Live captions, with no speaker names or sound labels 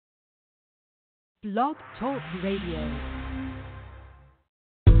Blog Talk Radio.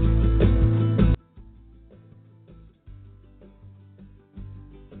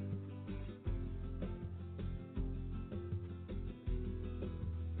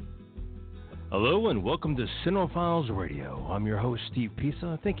 Hello and welcome to Cinephiles Radio. I'm your host, Steve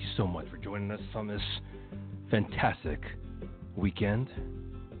Pisa. Thank you so much for joining us on this fantastic weekend.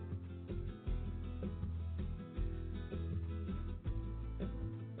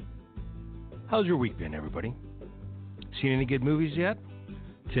 How's your week been, everybody? Seen any good movies yet?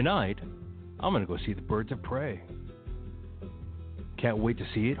 Tonight, I'm going to go see The Birds of Prey. Can't wait to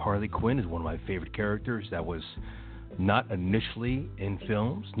see it. Harley Quinn is one of my favorite characters that was not initially in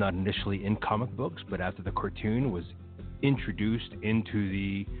films, not initially in comic books, but after the cartoon was introduced into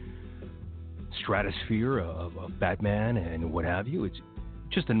the stratosphere of Batman and what have you. It's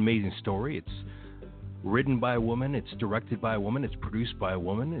just an amazing story. It's written by a woman, it's directed by a woman, it's produced by a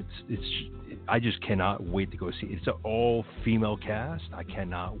woman. I just cannot wait to go see it. It's an all-female cast. I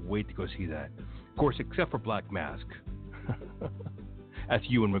cannot wait to go see that. Of course, except for Black Mask. That's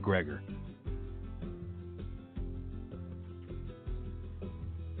Ewan McGregor.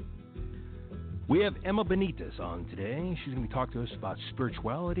 We have Emma Benitez on today. She's going to be talking to us about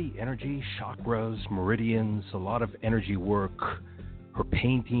spirituality, energy, chakras, meridians, a lot of energy work, her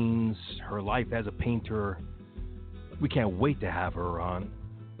paintings, her life as a painter. We can't wait to have her on.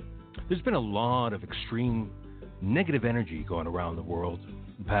 There's been a lot of extreme negative energy going around the world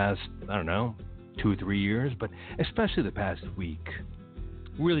the past, 2 or 3 years, but especially the past week.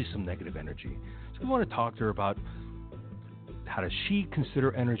 Really some negative energy. So we want to talk to her about how does she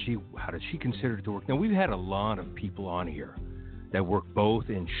consider energy? How does she consider it to work? Now, we've had a lot of people on here that work both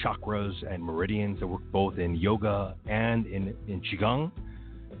in chakras and meridians, that work both in yoga and in Qigong.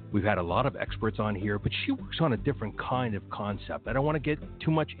 We've had a lot of experts on here, but she works on a different kind of concept. I don't want to get too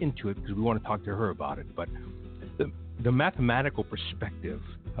much into it because we want to talk to her about it, but the mathematical perspective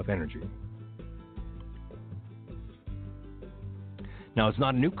of energy. Now, it's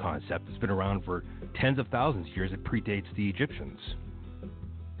not a new concept. It's been around for tens of thousands of years. It predates the Egyptians.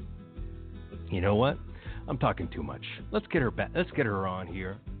 You know what? I'm talking too much. Let's get her back. Let's get her on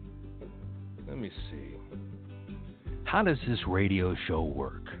here. Let me see. How does this radio show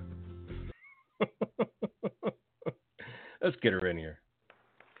work? Let's get her in here.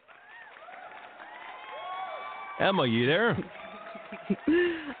 Emma, you there?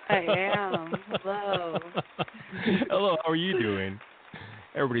 I am. Hello. Hello, how are you doing?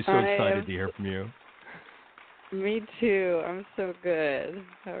 Everybody's so excited to hear from you. Me too. I'm so good.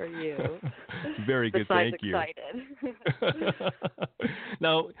 How are you? Very good, Besides thank you. Excited.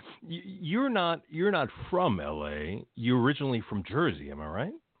 Now, you're not from LA. You're originally from Jersey, am I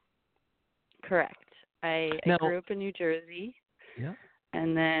right? Correct. I grew up in New Jersey. Yeah.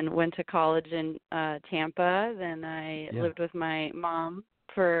 And then went to college in Tampa. Then I lived with my mom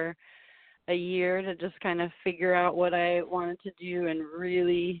for a year to just kind of figure out what I wanted to do and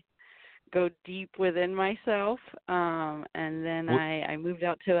really go deep within myself. And then I moved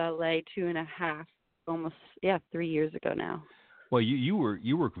out to LA 3 years ago now. Well, you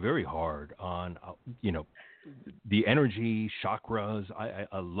work very hard on the energy, chakras.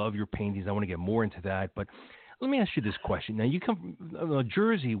 I love your paintings. I want to get more into that, but let me ask you this question. Now, you come from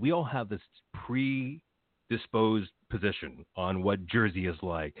Jersey. We all have this predisposed position on what Jersey is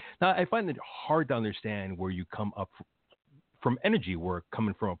like. Now, I find it hard to understand where you come up from energy work,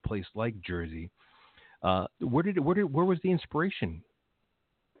 coming from a place like Jersey. Where was the inspiration?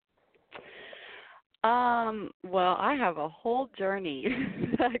 Well, I have a whole journey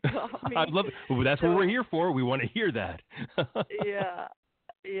that got me. I love it. Well, that's what we're here for. We want to hear that. Yeah.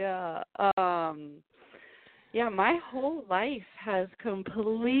 My whole life has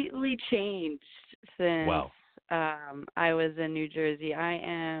completely changed since I was in New Jersey. I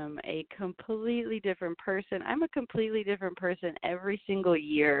am a completely different person. I'm a completely different person every single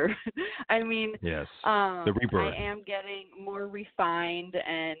year. I mean, yes, the rebirth. I am getting more refined,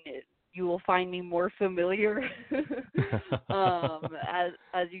 and you will find me more familiar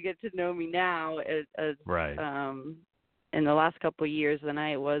as you get to know me now. Right. In the last couple of years than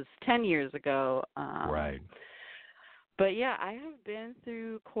I was 10 years ago. Right. But yeah, I have been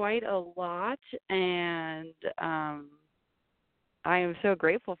through quite a lot, and I am so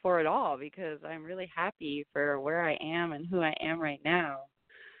grateful for it all because I'm really happy for where I am and who I am right now.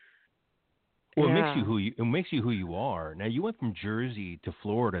 Well, it makes you who you are. Now, you went from Jersey to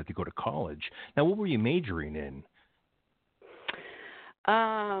Florida to go to college. Now, what were you majoring in?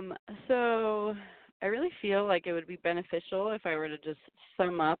 So I really feel like it would be beneficial if I were to just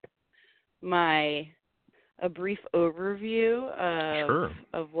sum up my a brief overview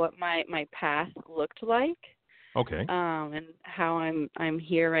of what my past looked like. Okay. And how I'm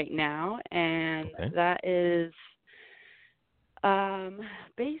here right now, and that is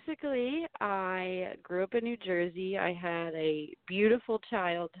basically I grew up in New Jersey. I had a beautiful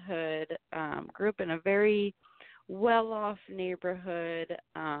childhood. Grew up in a very well-off neighborhood.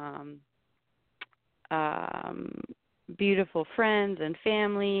 Beautiful friends and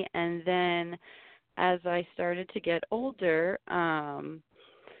family, and then as I started to get older,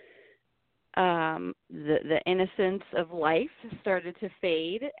 the innocence of life started to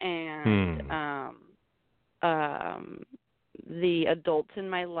fade, and the adults in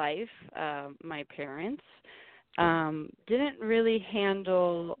my life, my parents, didn't really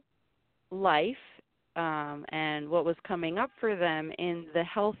handle life and what was coming up for them in the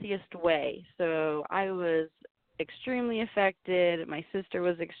healthiest way. So I was extremely affected. My sister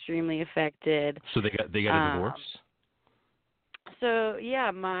was extremely affected. So they got a divorce? So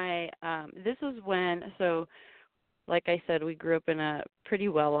yeah, this was when, so like I said, we grew up in a pretty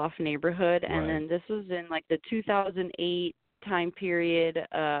well-off neighborhood, and then this was in like the 2008 time period,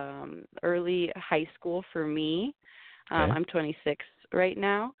 early high school for me. I'm 26 right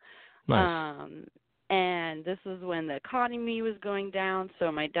now. Nice. And this was when the economy was going down,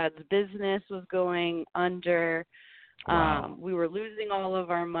 so my dad's business was going under. Wow. We were losing all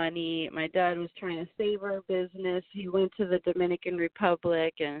of our money. My dad was trying to save our business. He went to the Dominican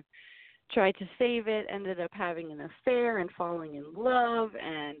Republic and tried to save it, ended up having an affair and falling in love,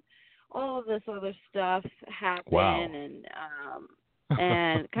 and all of this other stuff happened. Wow.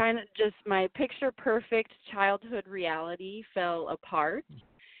 And kind of just my picture perfect childhood reality fell apart.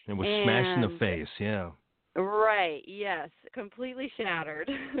 It was smashed in the face, yeah. Right, yes, completely shattered.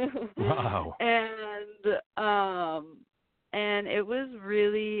 Wow. And it was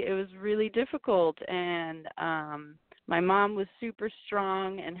really difficult, and my mom was super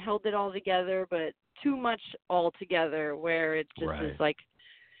strong and held it all together, but too much all together, where it just is like,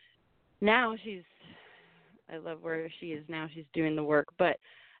 now I love where she is now, she's doing the work, but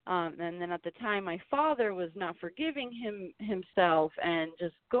and then at the time my father was not forgiving himself and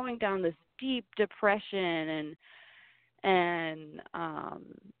just going down this deep depression, and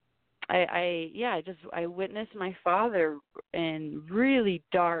I witnessed my father in really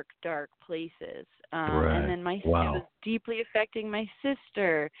dark places. And then it was deeply affecting my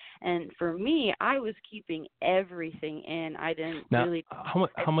sister. And for me, I was keeping everything in. I didn't really.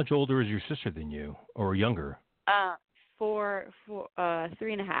 How much older is your sister than you, or younger? For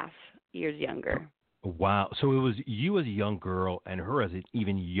 3.5 years younger. Wow. So it was you as a young girl and her as an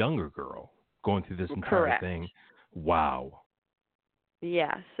even younger girl going through this entire thing. Wow.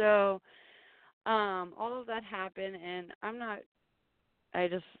 Yeah. So all of that happened, and I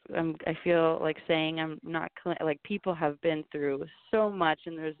feel like saying I'm not, like, people have been through so much,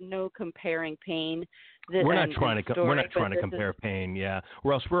 and there's no comparing pain. We're not trying to compare pain, yeah.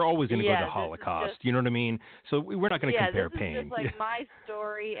 Or else we're always going to go to the Holocaust. You know what I mean? So we're not going to compare pain. This is just like my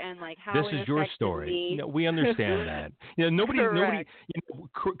story and like how this is your story. Me. You know, we understand that. Nobody.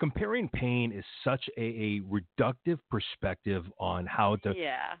 Comparing pain is such a reductive perspective on how to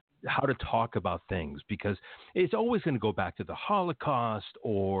talk about things, because it's always going to go back to the Holocaust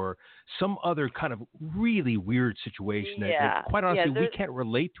or some other kind of really weird situation that quite honestly we can't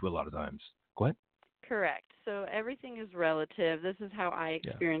relate to a lot of times. Go ahead. Correct. So everything is relative. This is how I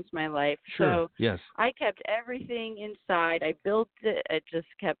experienced my life. Sure. So I kept everything inside. I built it. I just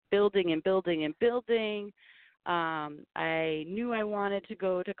kept building and building and building. I knew I wanted to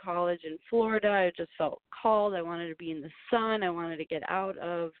go to college in Florida. I just felt called. I wanted to be in the sun. I wanted to get out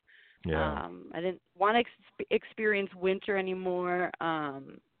of I didn't want to experience winter anymore.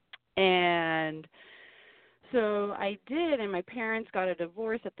 And so I did, and my parents got a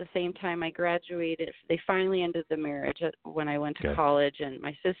divorce at the same time I graduated. They finally ended the marriage when I went to college, and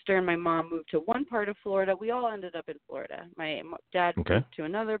my sister and my mom moved to one part of Florida. We all ended up in Florida. My dad moved to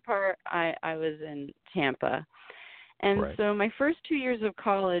another part. I was in Tampa. And so my first 2 years of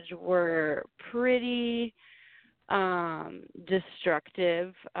college were pretty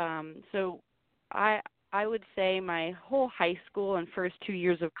destructive. So I would say my whole high school and first 2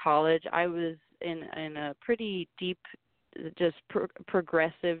 years of college, I was in a pretty deep, just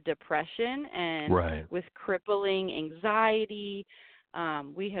progressive depression, and with crippling anxiety.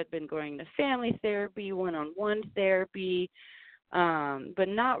 We had been going to family therapy, one-on-one therapy, but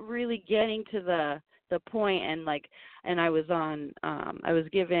not really getting to the point. And I was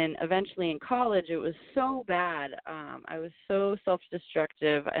given, eventually in college, it was so bad. I was so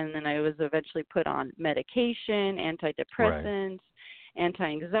self-destructive, and then I was eventually put on medication, antidepressants.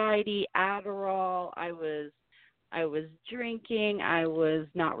 anti-anxiety, Adderall. I was drinking. I was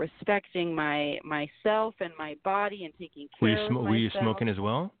not respecting myself and my body and taking care of myself. Were you smoking as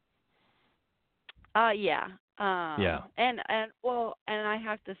well? Yeah. Yeah. And I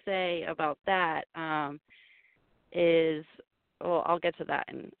have to say about that is, well, I'll get to that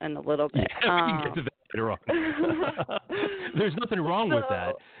in a little bit. Yeah, we can get to that later on. There's nothing wrong with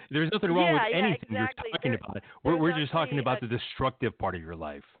that. There's nothing wrong with anything you're talking about. We're just talking about the destructive part of your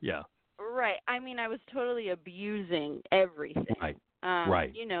life. Yeah. Right. I mean, I was totally abusing everything. Right.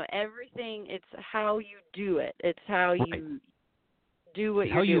 Right. You know, everything. It's how you do it. It's how you do what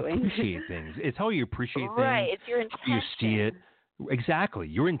you're doing. It's how you appreciate things. It's how you appreciate things. Right. It's your intention. How you see it. Exactly.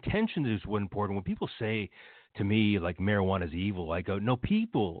 Your intention is what's important. When people say to me, like, marijuana is evil, I go, no,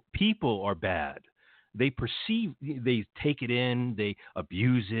 people are bad. They they take it in, they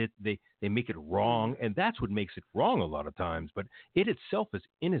abuse it, they make it wrong, and that's what makes it wrong a lot of times. But it itself is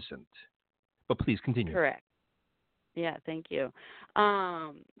innocent. But please continue. Correct. Yeah, thank you.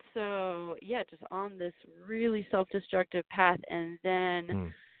 So, yeah, just on this really self-destructive path, and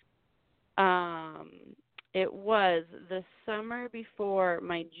then it was the summer before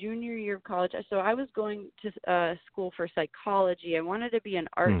my junior year of college. So I was going to school for psychology. I wanted to be an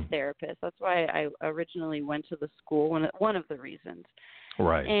art therapist. That's why I originally went to the school, one of the reasons.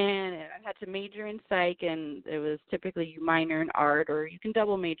 Right. And I had to major in psych, and it was typically you minor in art or you can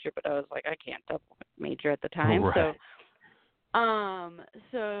double major, but I was like, I can't double major at the time. Right.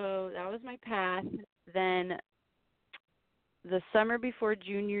 So that was my path. Then the summer before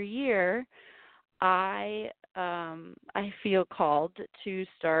junior year, I feel called to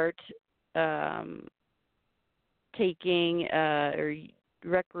start taking or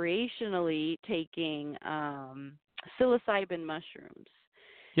recreationally taking psilocybin mushrooms.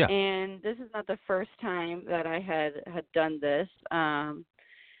 Yeah. And this is not the first time that I had done this,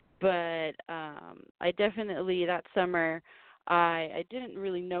 but I definitely, that summer, I didn't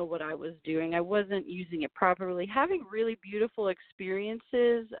really know what I was doing. I wasn't using it properly, having really beautiful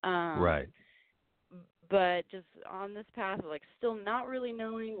experiences. Right. But just on this path of, like, still not really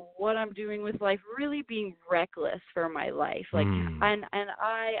knowing what I'm doing with life, really being reckless for my life. Like, and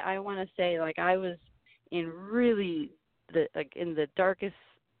I want to say, like, I was in really in the darkest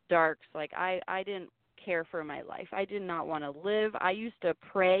darks. Like, I didn't care for my life. I did not want to live. I used to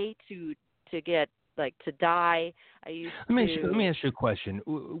pray to get, like, to die. Let me ask you a question.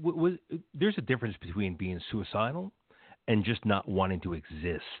 There's a difference between being suicidal and just not wanting to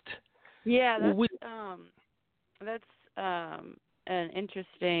exist. Yeah, that's an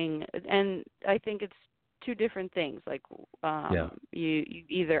interesting, and I think it's two different things. Like, you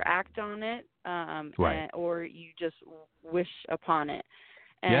either act on it, or you just wish upon it.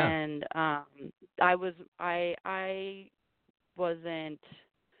 And I wasn't.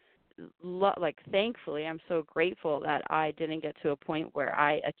 Like, thankfully, I'm so grateful that I didn't get to a point where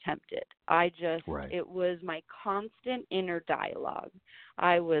I attempted. It was my constant inner dialogue.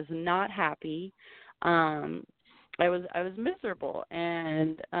 I was not happy. I was miserable,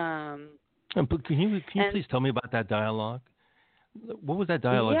 and but can you please tell me about that dialogue? What was that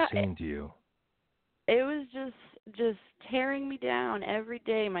dialogue saying to you? It was just tearing me down every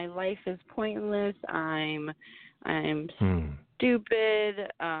day. My life is pointless. I'm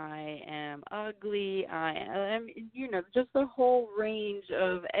stupid. I am ugly. I am, just the whole range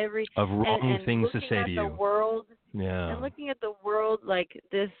of wrong things to say to you. The world, yeah. And looking at the world like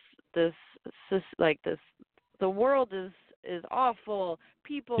this, the world is awful.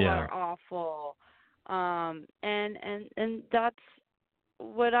 People are awful. And that's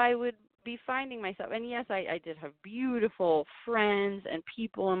what I would be finding myself. And yes, I did have beautiful friends and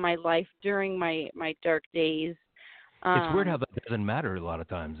people in my life during my dark days. It's weird how that doesn't matter a lot of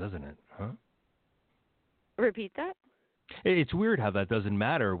times, isn't it? Huh? Repeat that? It's weird how that doesn't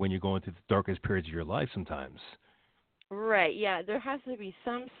matter when you're going through the darkest periods of your life sometimes. Right, yeah. There has to be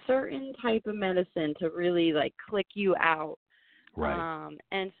some certain type of medicine to really, like, click you out. Right.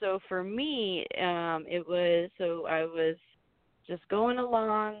 And so for me, I was just going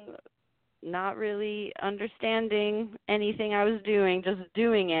along, not really understanding anything I was doing, just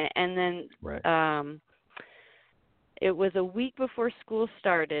doing it. And then it was a week before school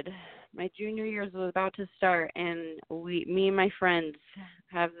started. My junior year was about to start, and me and my friends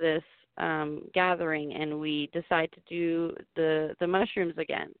have this gathering, and we decide to do the mushrooms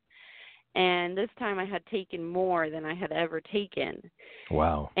again. And this time I had taken more than I had ever taken.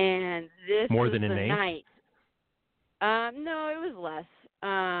 Wow. And this more was than an the 8? night. No, it was less.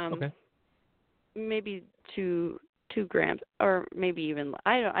 Okay. Maybe 2 2 grams, or maybe even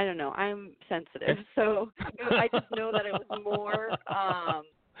I don't know. I'm sensitive, so I just know that it was more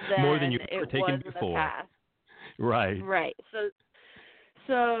more than you've it ever taken was before. in the past. Right. Right.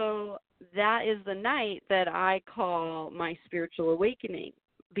 So that is the night that I call my spiritual awakening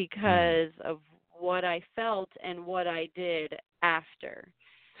because of what I felt and what I did after.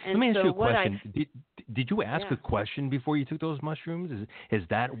 And Let me ask so you a question. Did you ask a question before you took those mushrooms? Is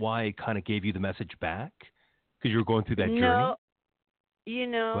that why it kind of gave you the message back? Because you were going through that journey?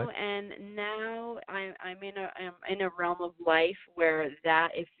 And now I'm in a realm of life where that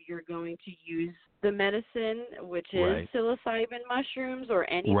if you're going to use the medicine, which is psilocybin mushrooms or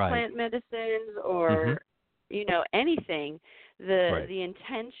any plant medicines or anything, the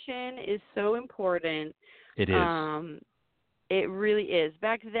intention is so important. It is. It really is.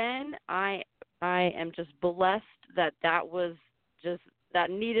 Back then, I am just blessed that was just that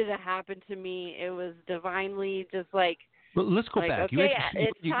needed to happen to me. It was divinely just like. But let's go back. Okay,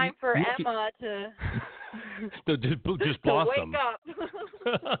 it's time for Emma to just blossom. To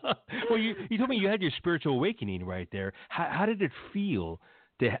wake up. Well, you told me you had your spiritual awakening right there. How did it feel?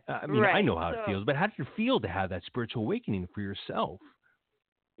 I know how it feels, but how did it feel to have that spiritual awakening for yourself?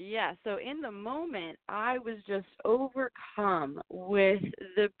 Yeah, so in the moment, I was just overcome with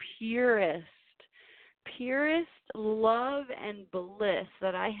the purest love and bliss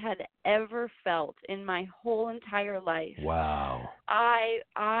that I had ever felt in my whole entire life. Wow.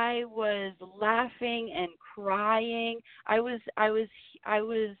 I was laughing and crying. I was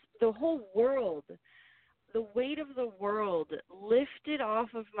the whole world, the weight of the world lifted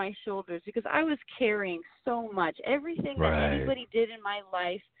off of my shoulders because I was carrying so much. Everything that anybody did in my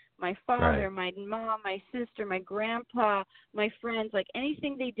life, my father, my mom, my sister, my grandpa, my friends, like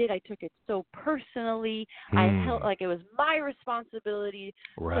anything they did, I took it so personally. I felt like it was my responsibility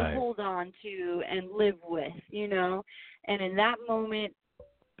to hold on to and live with, And in that moment,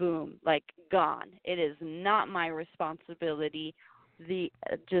 boom, like gone. It is not my responsibility. The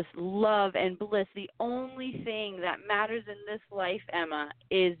just love and bliss. The only thing that matters in this life, Emma,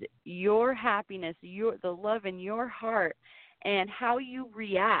 is your happiness, the love in your heart, and how you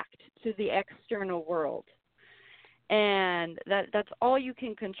react to the external world. And that's all you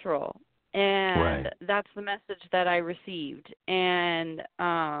can control. And that's the message that I received. And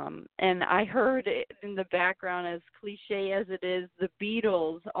I heard it in the background, as cliche as it is, the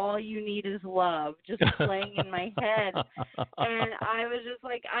Beatles, All You Need Is Love, just playing in my head. And I was just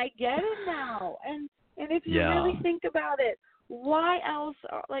like, I get it now. And if you really think about it, why else,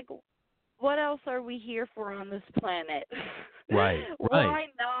 what else are we here for on this planet? Right. Why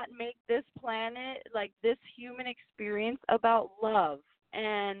not make this planet, like this human experience, about love?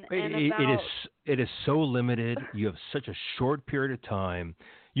 And it is so limited. You have such a short period of time.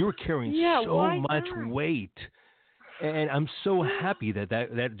 You were carrying so much weight, and I'm so happy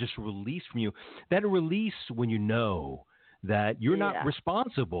that just released from you. That release when you know that you're not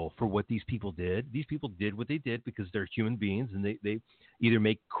responsible for what these people did. These people did what they did because they're human beings, and they either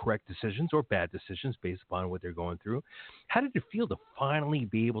make correct decisions or bad decisions based upon what they're going through. How did it feel to finally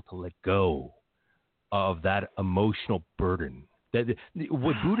be able to let go of that emotional burden? That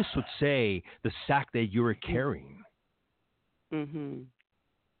what Buddhists would say, the sack that you were carrying. Mm-hmm.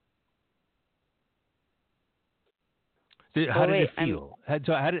 How did it feel?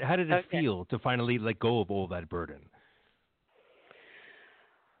 How did it feel to finally let go of all that burden?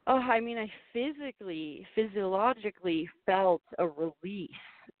 Oh, I mean, I physiologically felt a release.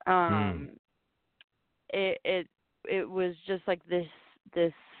 It was just like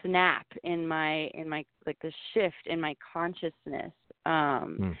this snap in my like the shift in my consciousness.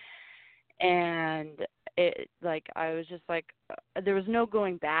 And it like I was just like there was no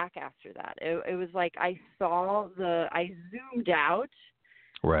going back after that. It was like I zoomed out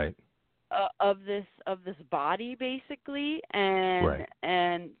of this body basically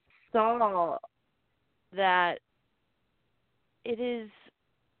and saw that it is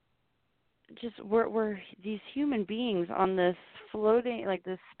just we're these human beings on this floating, like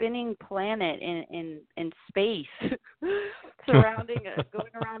this spinning planet in space, surrounding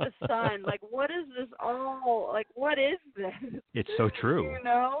going around a sun. Like, what is this all? Like, what is this? It's so true.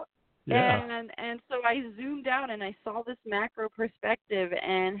 Yeah. And so I zoomed out and I saw this macro perspective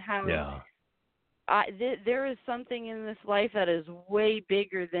and how there is something in this life that is way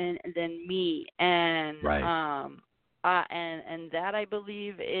bigger than me, and and that I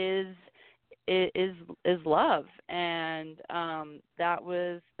believe is love, and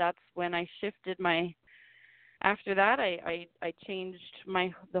that's when I shifted my. After that, I changed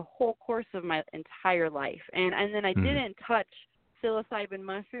the whole course of my entire life, and then I didn't touch psilocybin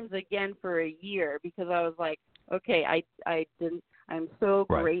mushrooms again for a year because I was like, okay, I didn't. I'm so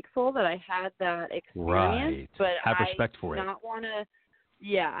Right. grateful that I had that Right. experience, but Have respect for I it. not want to.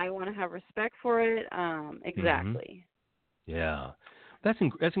 Yeah, I want to have respect for it. Mm-hmm. Exactly. Yeah.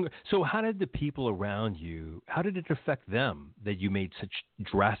 So how did the people around you, how did it affect them that you made such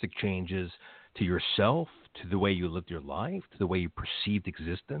drastic changes to yourself, to the way you lived your life, to the way you perceived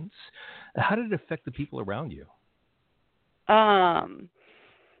existence? How did it affect the people around you? Um.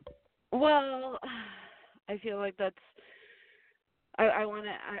 Well, I feel like that's. I want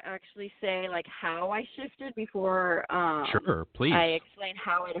to actually say like how I shifted before Sure, please. I explain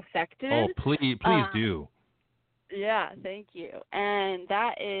how it affected. Oh, please Um, do. yeah, thank you. And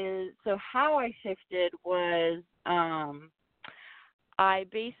that is so how I shifted was I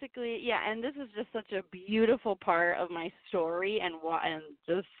basically and this is just such a beautiful part of my story and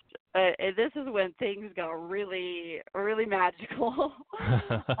just this is when things got really really magical.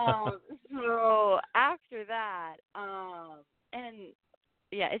 So after that and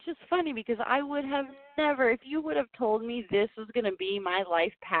yeah, it's just funny because I would have never, if you would have told me this was going to be my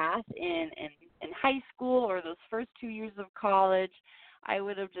life path in high school or those first 2 years of college, I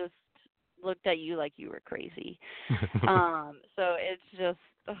would have just looked at you like you were crazy. So it's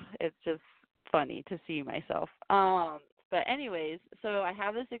just funny to see myself. But anyways, so I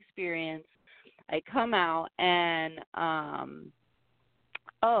have this experience. I come out and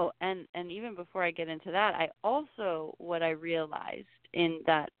and even before I get into that, I also what I realized in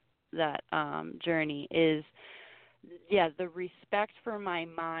that journey is the respect for my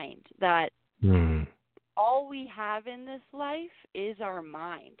mind that Hmm. all we have in this life is our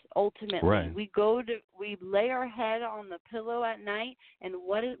mind. Ultimately, Right. we lay our head on the pillow at night, and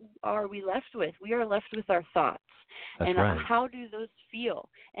are we left with? We are left with our thoughts. That's And right. how do those feel?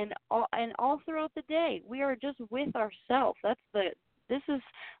 And all throughout the day, we are just with ourselves. This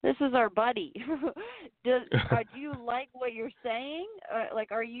is our buddy. Do you like what you're saying?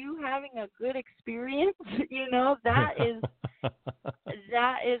 Like, are you having a good experience? That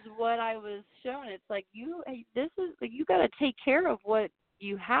is what I was shown. It's like you got to take care of what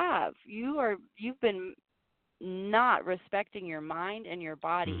you have. You've been not respecting your mind and your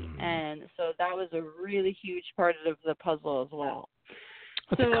body, and so that was a really huge part of the puzzle as well.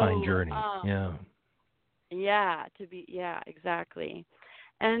 That's a kind journey. Yeah. Yeah, exactly.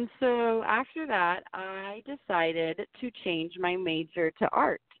 And so after that, I decided to change my major to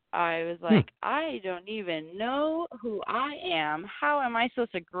art. I was like, I don't even know who I am. How am I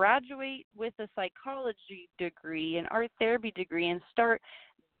supposed to graduate with a psychology degree, an art therapy degree, and start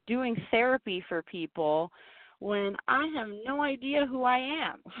doing therapy for people when I have no idea who I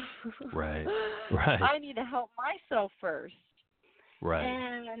am? Right. I need to help myself first. Right.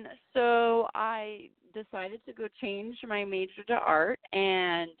 And so I decided to go change my major to art,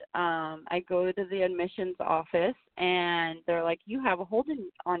 and I go to the admissions office, and they're like, "You have a hold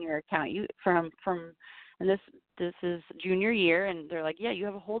on your account. You from and this is junior year, and they're like, "Yeah, you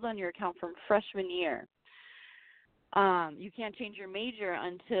have a hold on your account from freshman year. You can't change your major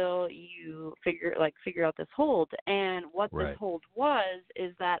until you figure out this hold." And what this hold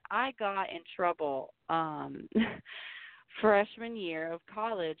is that I got in trouble freshman year of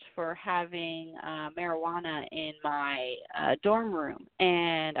college for having marijuana in my dorm room,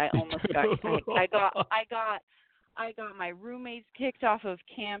 and I almost I got my roommates kicked off of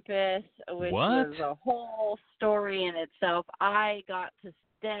campus, which was a whole story in itself. I got to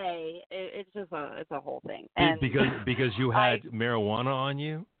stay. It's a whole thing. And because you had marijuana on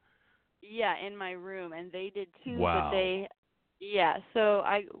you? Yeah, in my room, and they did too. Wow. But so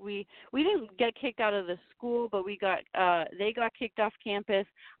we didn't get kicked out of the school, but they got kicked off campus.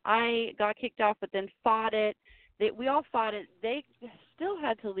 I got kicked off, but then fought it. We all fought it. They still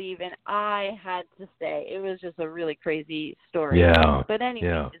had to leave, and I had to stay. It was just a really crazy story. Yeah. But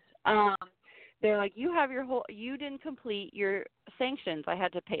anyways, they're like, you didn't complete your sanctions. I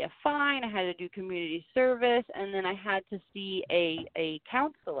had to pay a fine. I had to do community service, and then I had to see a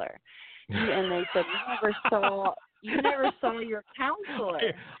counselor. And they said, you never saw your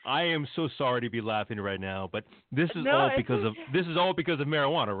counselor. I am so sorry to be laughing right now, but this is all because of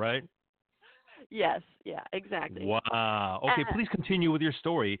marijuana, right? Yes, yeah, exactly. Wow. Okay, please continue with your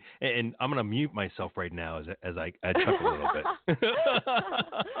story, and I'm gonna mute myself right now as I chuckle a little bit.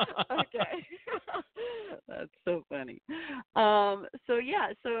 Okay, that's so funny.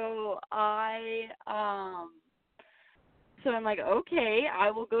 So I'm like, okay, I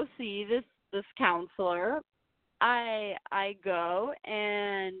will go see this counselor. I go,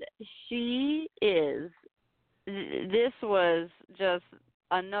 and this was just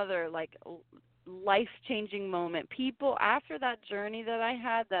another life-changing moment. People, after that journey that I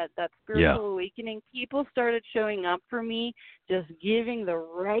had, that spiritual awakening, people started showing up for me, just giving the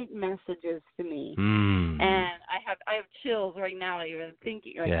right messages to me. And I have chills right now even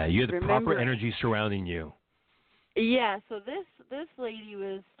thinking. Like, you have the proper energy surrounding you. Yeah, so this lady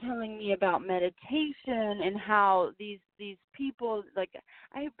was telling me about meditation and how these people, like,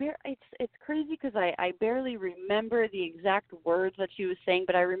 it's crazy because I barely remember the exact words that she was saying,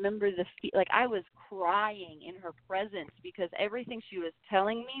 but I remember like I was crying in her presence because everything she was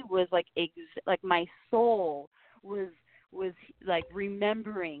telling me was like my soul was like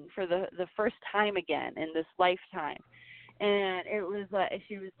remembering for the first time again in this lifetime. And it was like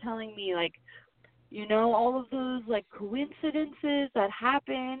she was telling me, like, you know, all of those, like, coincidences that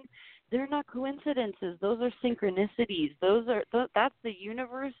happen, they're not coincidences. Those are synchronicities. That's the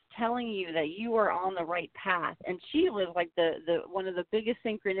universe telling you that you are on the right path. And she was, like, the one of the biggest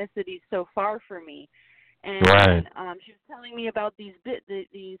synchronicities so far for me. And she was telling me about these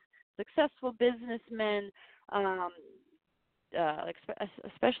successful businessmen,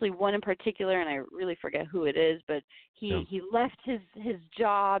 especially one in particular, and I really forget who it is, but he left his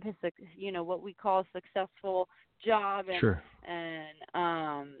job, his, you know, what we call a successful job, and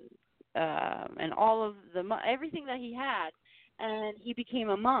all of everything that he had, and he became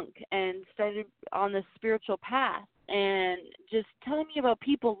a monk and started on this spiritual path, and just telling me about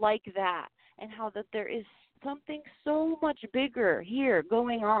people like that and how that there is something so much bigger here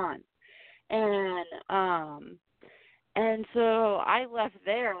going on, and so I left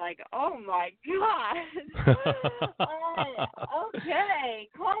there like, oh, my God. Okay,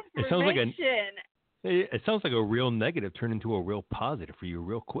 confirmation. It sounds like a real negative turned into a real positive for you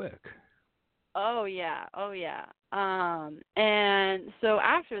real quick. Oh, yeah. And so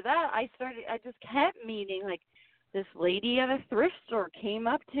after that, I just kept meeting, like, this lady at a thrift store came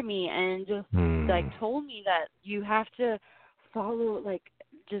up to me and just, like, told me that you have to follow, like,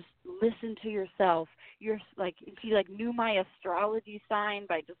 just listen to yourself. You're like, she like knew my astrology sign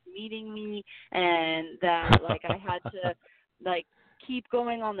by just meeting me, and that like I had to like keep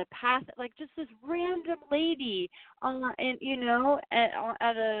going on the path, like just this random lady and you know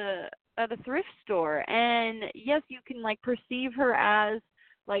at a thrift store. And yes, you can like perceive her as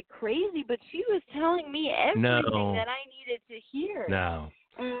like crazy, but she was telling me everything that I needed to hear.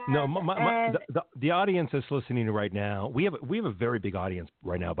 The audience that's listening right now, we have a very big audience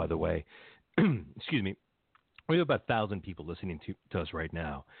right now, by the way. Excuse me. We have about 1,000 people listening to us right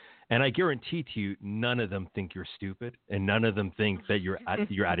now. And I guarantee to you, none of them think you're stupid, and none of them think that you're out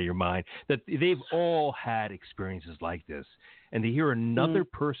of your mind, that they've all had experiences like this. And to hear another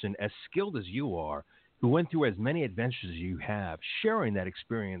person as skilled as you are, who went through as many adventures as you have, sharing that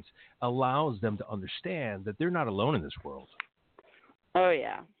experience allows them to understand that they're not alone in this world. Oh,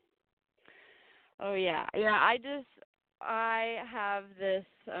 yeah. Yeah, I have this,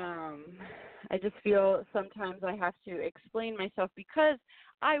 I just feel sometimes I have to explain myself because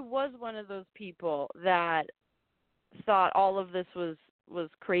I was one of those people that thought all of this was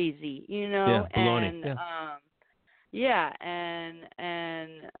crazy, you know? Yeah, baloney.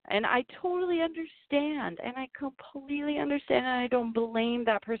 And I totally understand, and I completely understand, and I don't blame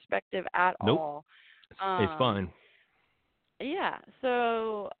that perspective at all. It's fine. Yeah.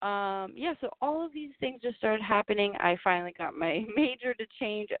 So all of these things just started happening. I finally got my major to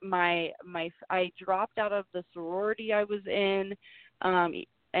change. I dropped out of the sorority I was in,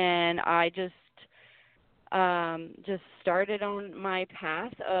 and I just started on my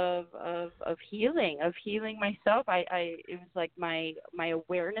path of healing myself. It was like my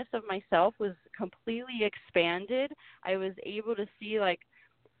awareness of myself was completely expanded. I was able to see like,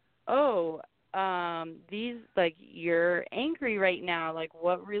 these, like, you're angry right now, like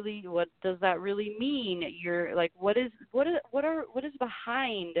what does that really mean? You're like, what is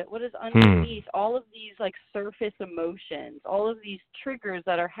behind, what is underneath all of these like surface emotions, all of these triggers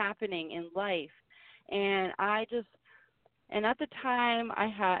that are happening in life. And at the time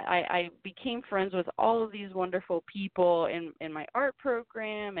I became friends with all of these wonderful people in my art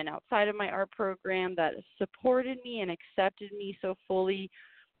program and outside of my art program that supported me and accepted me so fully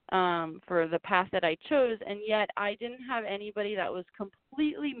for the path that I chose, and yet I didn't have anybody that was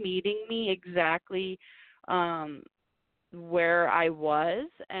completely meeting me exactly where I was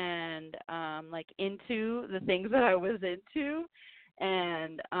and like into the things that I was into,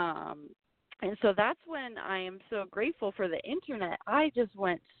 and so that's when I am so grateful for the internet. I just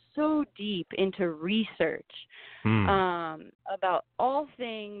went so deep into research about all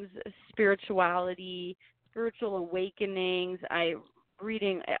things spirituality, spiritual awakenings. I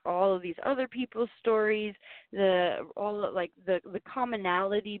reading all of these other people's stories, the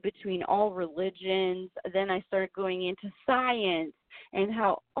commonality between all religions. Then I started going into science and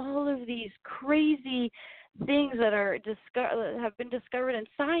how all of these crazy things that have been discovered in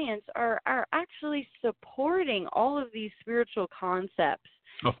science are actually supporting all of these spiritual concepts.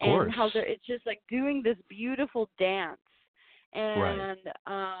 Of course. And how it's just like doing this beautiful dance. And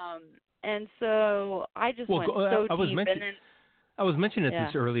and so I just went so deep. I was mentioning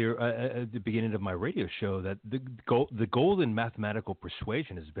this earlier at the beginning of my radio show that the golden mathematical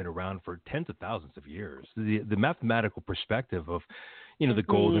persuasion has been around for tens of thousands of years. The mathematical perspective of, the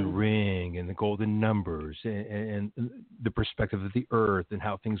golden ring and the golden numbers and the perspective of the earth and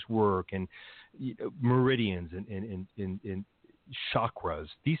how things work and meridians and chakras.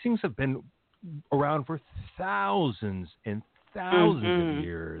 These things have been around for thousands and thousands of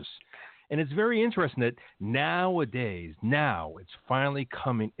years. And it's very interesting that nowadays, it's finally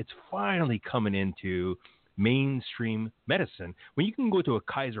coming into mainstream medicine. When you can go to a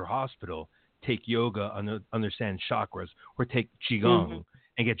Kaiser hospital, take yoga, understand chakras, or take qigong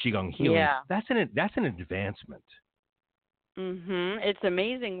and get qigong healing, that's an advancement. It's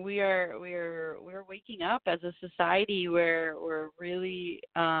amazing. We're waking up as a society where we're really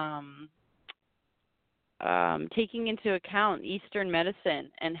taking into account Eastern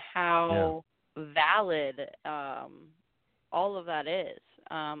medicine and how valid all of that is.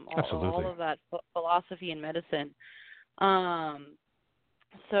 All of that philosophy in medicine.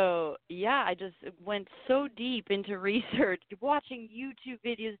 So I just went so deep into research, watching YouTube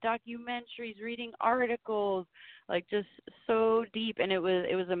videos, documentaries, reading articles, like just so deep, and it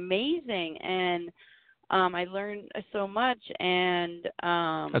was amazing. And I learned so much, and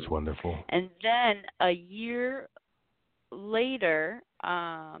that's wonderful. And then a year later,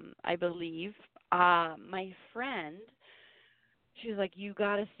 I believe, my friend, she was like, "You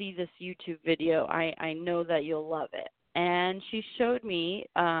got to see this YouTube video. I know that you'll love it." And she showed me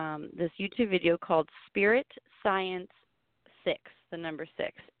this YouTube video called Spirit Science 6, the number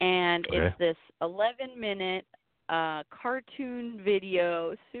 6, and it's this 11-minute cartoon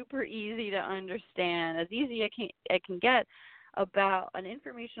video, super easy to understand, as easy as I can get, about an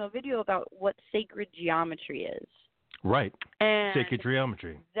informational video about what sacred geometry is. Right. And sacred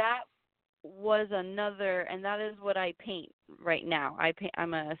geometry. That was another, and that is what I paint right now.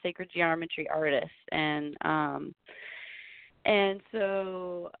 I'm a sacred geometry artist, and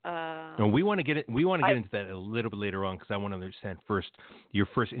so. And we want to get it. We want to get into that a little bit later on because I want to understand first your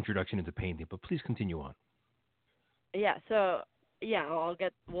first introduction into painting. But please continue on. Yeah. So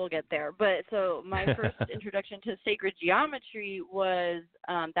we'll get there. But so my first introduction to sacred geometry was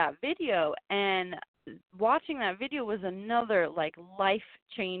that video, and watching that video was another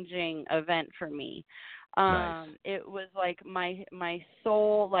life-changing event for me. Nice. It was like my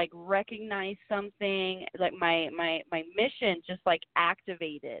soul recognized something, like my mission just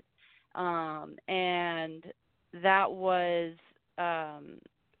activated, and that was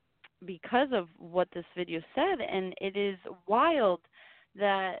because of what this video said. And it is wild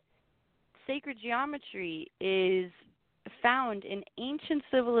that sacred geometry is found in ancient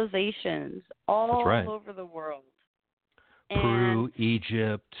civilizations all over the world. Peru,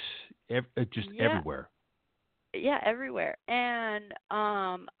 Egypt, everywhere. Yeah, everywhere. And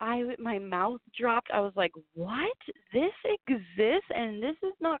my mouth dropped. I was like, "What? This exists, and this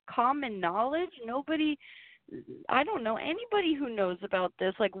is not common knowledge? I don't know anybody who knows about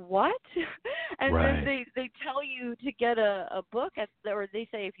this. Like, what?" And then they tell you to get a book, or they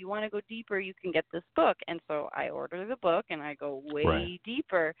say if you want to go deeper, you can get this book. And so I order the book, and I go way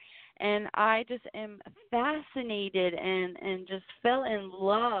deeper. And I just am fascinated and just fell in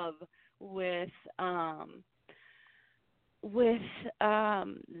love with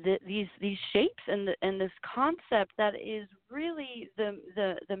these shapes and this concept that is really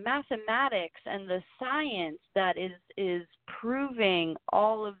the mathematics and the science that is proving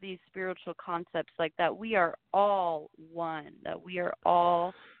all of these spiritual concepts, like that we are all one, that we are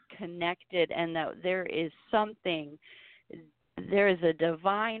all connected, and that there is a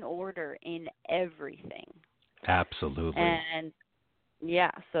divine order in everything. Absolutely. And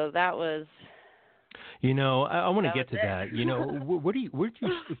so that was. I want to get to that. Where do you?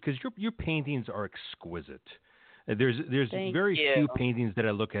 Because your paintings are exquisite. There's very few paintings that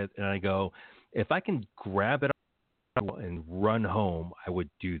I look at and I go, if I can grab it and run home, I would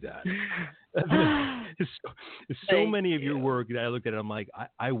do that. so many of your work that I look at, I'm like,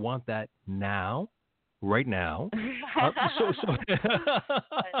 I want that now, right now.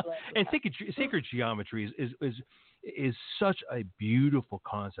 And sacred geometry is such a beautiful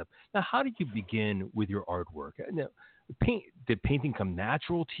concept. Now, how did you begin with your artwork? Now, did painting come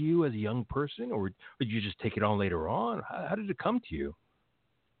natural to you as a young person, or did you just take it on later on? How did it come to you?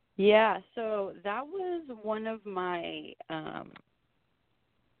 Yeah, so that was one of my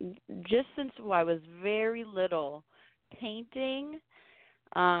just since I was very little, painting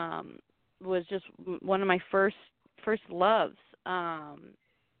was just one of my first loves.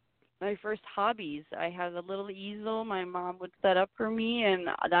 My first hobbies. I had a little easel my mom would set up for me, and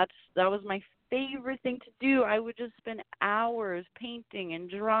that was my favorite thing to do. I would just spend hours painting and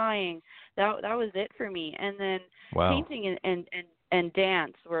drawing. That was it for me. And then painting and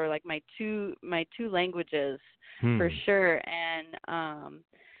dance were like my two languages for sure. And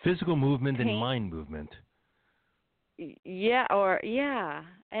physical movement and mind movement. Yeah,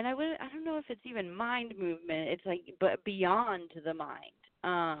 and I don't know if it's even mind movement. It's like, but beyond the mind.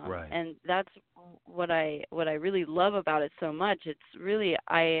 Right. And that's what I really love about it so much. It's really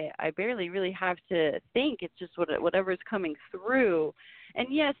I barely really have to think. It's just whatever's coming through. And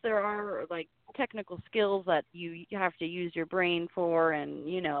yes, there are like technical skills that you have to use your brain for, and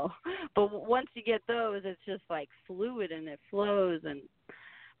but once you get those, it's just like fluid and it flows.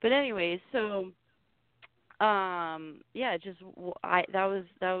 But anyways, so. That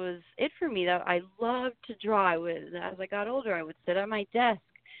was it for me. That I loved to draw. As I got older, I would sit at my desk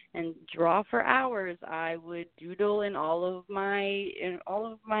and draw for hours. I would doodle in all of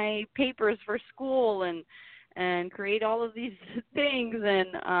my papers for school and create all of these things.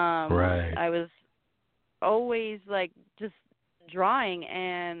 And I was always like just drawing.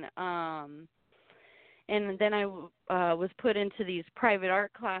 And then I was put into these private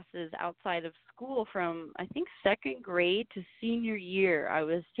art classes outside of school from, I think, second grade to senior year. I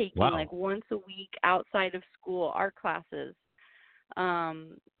was taking like once a week outside of school art classes.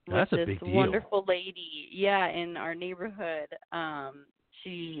 That's with a this big deal. wonderful lady, in our neighborhood.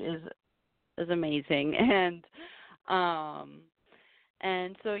 She is amazing. And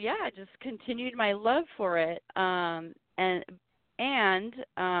so I just continued my love for it.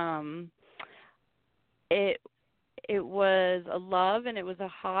 It was a love and it was a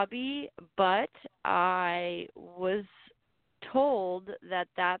hobby, but I was told that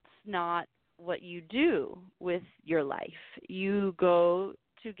that's not what you do with your life. You go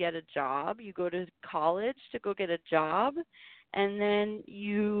to get a job, you go to college to go get a job, and then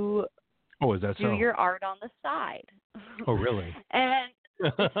you do your art on the side. Oh, really? And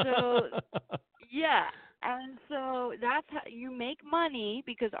so, and so that's how you make money,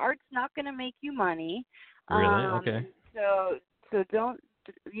 because art's not going to make you money. Really? Okay. So don't,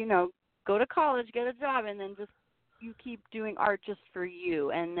 go to college, get a job, and then just you keep doing art just for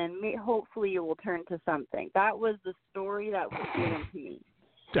you, and then hopefully it will turn to something. That was the story that was given to me.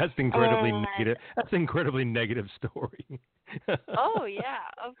 That's incredibly negative. That's an incredibly negative story. Oh yeah,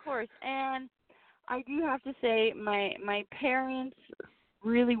 of course. And I do have to say, my parents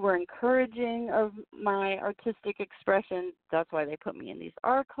really were encouraging of my artistic expression. That's why they put me in these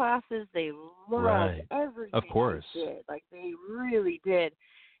art classes. They loved everything of course. I did. Like, they really did.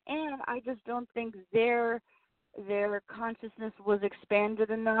 And I just don't think their consciousness was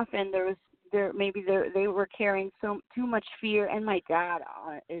expanded enough, and they were carrying too much fear. And my dad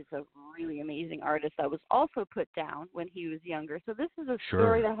is a really amazing artist that was also put down when he was younger. So this is a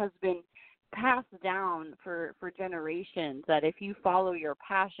story that has been passed down for generations, that if you follow your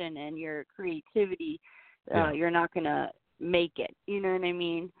passion and your creativity, you're not going to make it. You know what I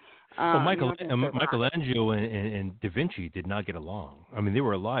mean? Well, Michelangelo and Da Vinci did not get along. I mean, they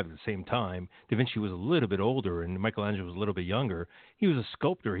were alive at the same time. Da Vinci was a little bit older, and Michelangelo was a little bit younger. He was a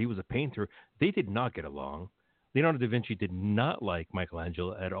sculptor. He was a painter. They did not get along. Leonardo da Vinci did not like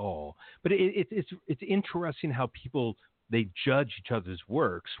Michelangelo at all. But it's interesting how people, they judge each other's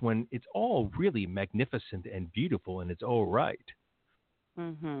works when it's all really magnificent and beautiful, and it's all right.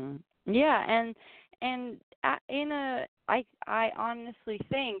 Mhm. Yeah, and I honestly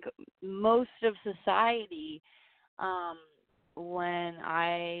think most of society, when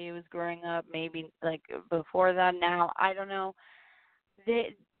I was growing up, maybe like before that, now I don't know,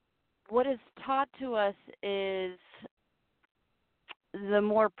 what is taught to us is the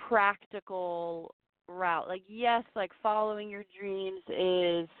more practical route. Like, yes, like following your dreams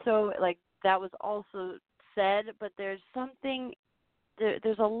is so, like, that was also said, but there's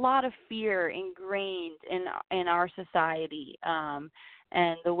a lot of fear ingrained in our society,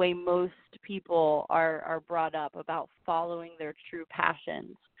 and the way most people are brought up about following their true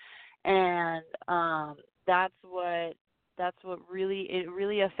passions. And that's what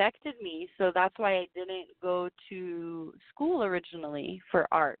really affected me. So that's why I didn't go to school originally for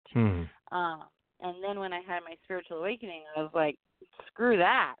art. And then when I had my spiritual awakening, I was like, screw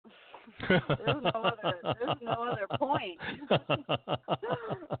that. There's no other point.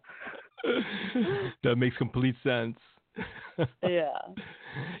 That makes complete sense. Yeah.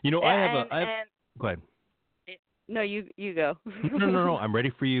 You know, go ahead. No, you go. No. I'm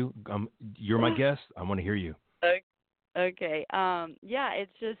ready for you. You're my guest. I want to hear you. Okay. Yeah,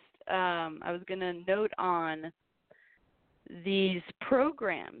 it's just I was gonna note on these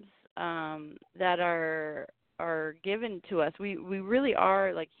programs that are given to us. We really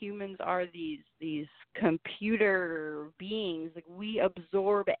are, like, humans are these computer beings. Like, we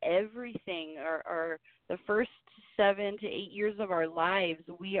absorb everything. Our the first 7 to 8 years of our lives,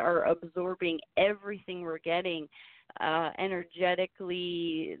 we are absorbing everything we're getting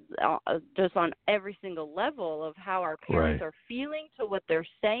energetically, just on every single level of how our parents are feeling, to what they're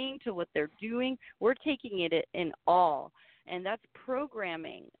saying, to what they're doing. We're taking it in all, and that's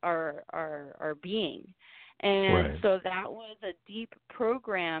programming our being. And so that was a deep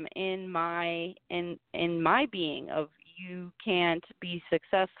program in my being of, you can't be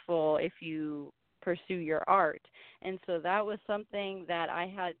successful if you pursue your art. And so that was something that I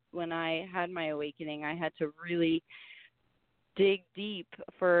had, when I had my awakening, I had to really dig deep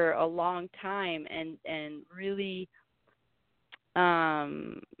for a long time and really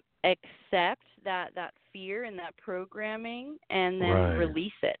accept that fear and that programming, and then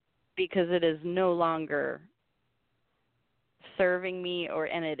release it, because it is no longer serving me,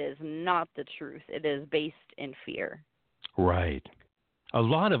 and it is not the truth. It is based in fear. Right. A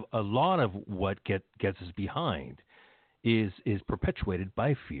lot of what gets us behind is perpetuated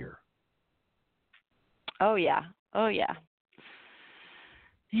by fear. Oh yeah.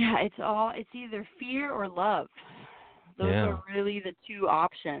 Yeah, it's either fear or love. Those are really the two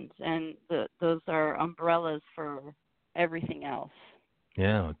options, and those are umbrellas for everything else.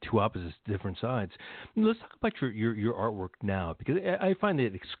 Yeah, two opposites, different sides. Let's talk about your artwork now, because I find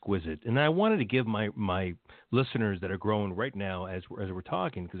it exquisite, and I wanted to give my listeners that are growing right now as we're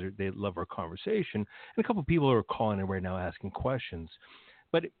talking, because they love our conversation, and a couple of people are calling in right now asking questions.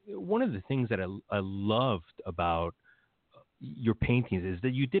 But one of the things that I loved about your paintings is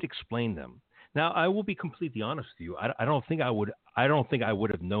that you did explain them. Now, I will be completely honest with you. I don't think I would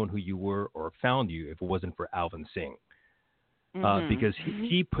have known who you were or found you if it wasn't for Alvin Singh. Because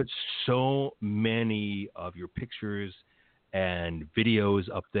he put so many of your pictures and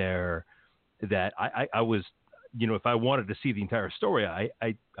videos up there that I was, if I wanted to see the entire story,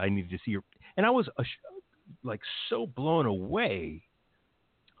 I needed to see your, and I was like so blown away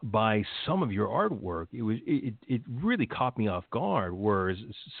by some of your artwork. It really caught me off guard, whereas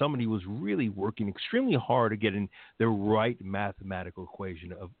somebody was really working extremely hard to get in the right mathematical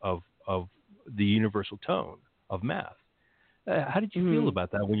equation of the universal tone of math. How did you feel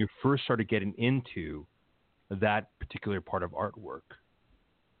about that when you first started getting into that particular part of artwork?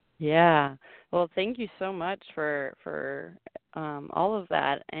 Yeah. Well, thank you so much for all of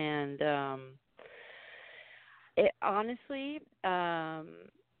that. And it honestly,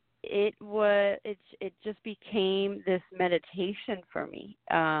 it just became this meditation for me.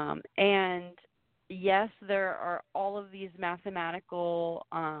 And yes, there are all of these mathematical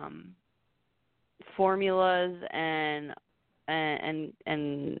formulas and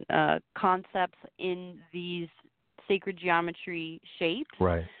concepts in these sacred geometry shapes.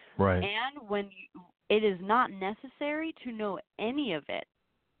 Right. And it is not necessary to know any of it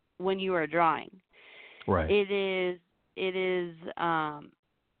when you are drawing. Right.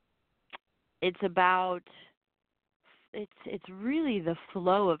 It's about, it's really the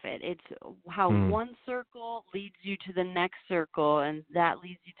flow of it. It's how one circle leads you to the next circle, and that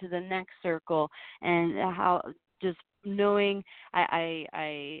leads you to the next circle, and how just knowing.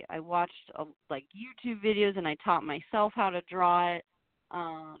 I watched like YouTube videos, and I taught myself how to draw it.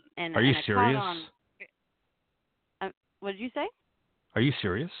 And are you and serious? What did you say? Are you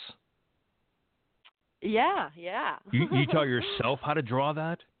serious? Yeah. You taught yourself how to draw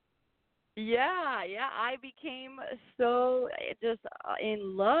that? Yeah. I became so just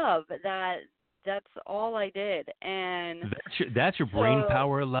in love that that's all I did. And that's your brain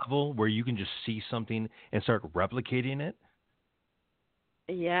power level, where you can just see something and start replicating it?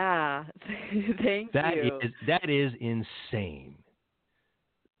 Yeah. Thank you. That is insane.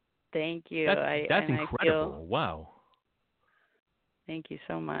 Thank you. That's incredible. Wow. Thank you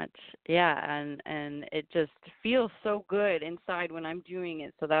so much. Yeah, and it just feels so good inside when I'm doing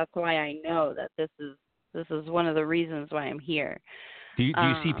it. So that's why I know that this is one of the reasons why I'm here. Do you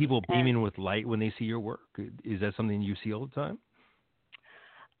see people beaming with light when they see your work? Is that something you see all the time?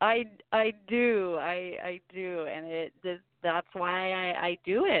 I do, and that's why I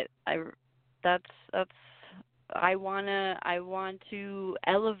do it. That's I want to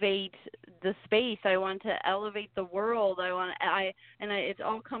elevate the space. I want to elevate the world. It's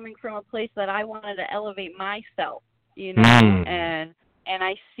all coming from a place that I wanted to elevate myself, and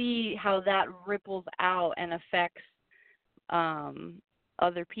I see how that ripples out and affects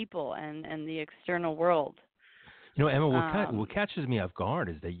other people and the external world. Emma, what catches me off guard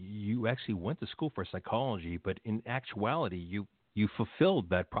is that you actually went to school for psychology, but in actuality, you fulfilled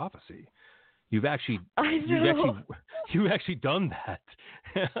that prophecy. You've actually done that.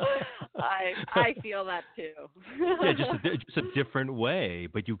 I feel that too. Yeah, just a different way,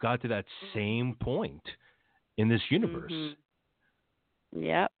 but you got to that same point in this universe. Mm-hmm.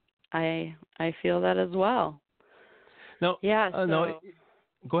 Yep, I feel that as well. No, no,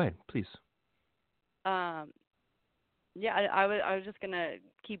 go ahead, please. Yeah, I was just gonna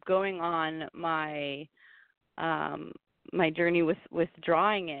keep going on my my journey with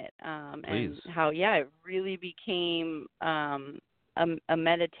drawing it, and how it really became a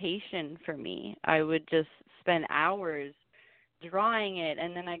meditation for me. I would just spend hours drawing it,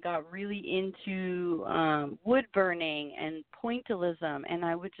 and then I got really into wood burning and pointillism, and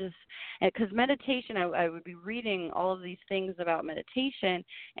I would just, because meditation, I would be reading all of these things about meditation,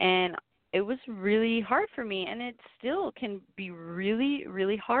 and it was really hard for me, and it still can be really,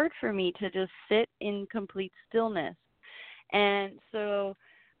 really hard for me to just sit in complete stillness. And so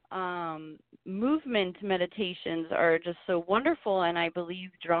movement meditations are just so wonderful, and I believe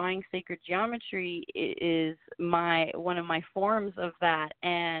drawing sacred geometry is one of my forms of that.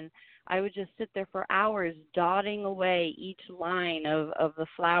 And I would just sit there for hours dotting away each line of the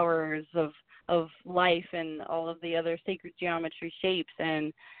flowers of life and all of the other sacred geometry shapes,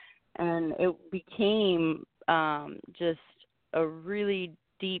 and it became just a really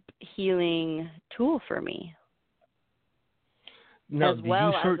deep healing tool for me. Now, as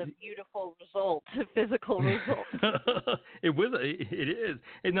well as a beautiful result, physical result. It is.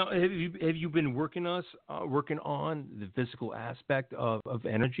 And now, have you been working on the physical aspect of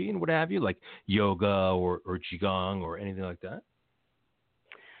energy and what have you, like yoga or qigong or anything like that?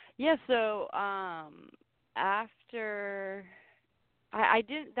 Yeah. So after I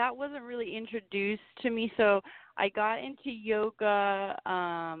didn't, that wasn't really introduced to me. So I got into yoga.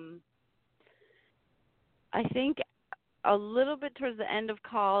 I think a little bit towards the end of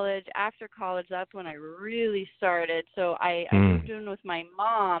college. After college, that's when I really started. So I moved in with my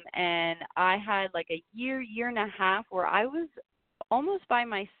mom, and I had like a year and a half where I was almost by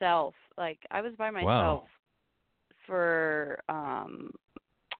myself. Like I was by myself for, I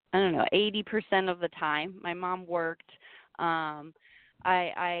don't know, 80% of the time. My mom worked.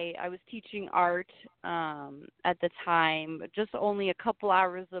 I was teaching art at the time, just only a couple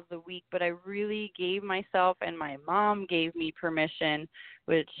hours of the week, but I really gave myself, and my mom gave me permission,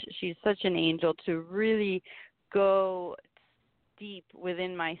 which she's such an angel, to really go deep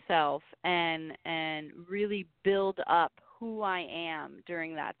within myself and really build up who I am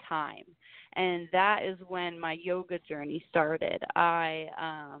during that time. And that is when my yoga journey started.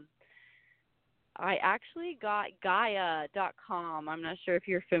 I actually got Gaia.com. I'm not sure if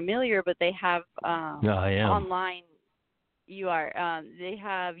you're familiar, but they have I am. online. You are. They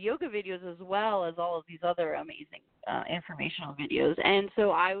have yoga videos as well as all of these other amazing informational videos. And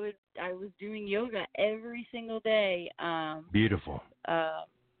so I was doing yoga every single day. Beautiful.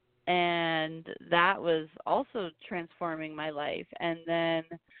 And that was also transforming my life. And then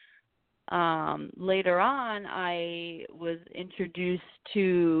later on, I was introduced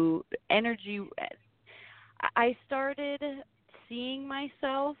to energy. I started seeing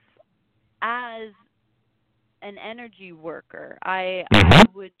myself as an energy worker. I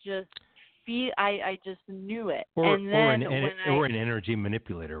would just feel, I just knew it. Or an energy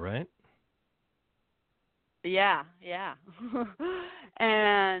manipulator, right? Yeah.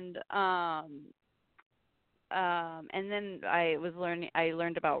 And then I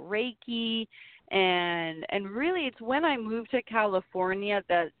learned about Reiki, and really it's when I moved to California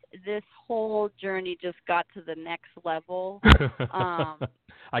that this whole journey just got to the next level.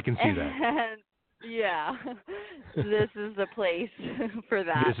 I can see that. And, yeah, this is the place for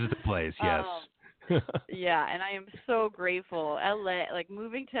that. This is the place, yes. Yeah, and I am so grateful. LA, like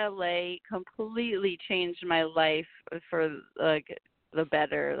moving to LA completely changed my life for like the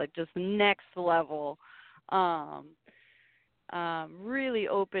better, like just next level. really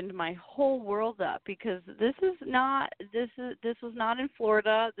opened my whole world up, because this was not in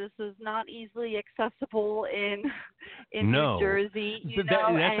Florida. This is not easily accessible in No. New Jersey. You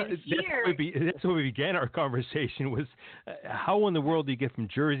know, and here that's where we began our conversation. Was how in the world do you get from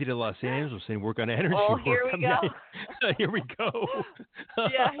Jersey to Los Angeles and work on energy work? Here we go. Here we go.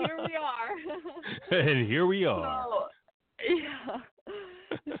 Yeah, here we are. And here we are. So, yeah.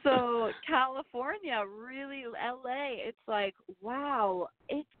 So California, really, LA, it's like, wow,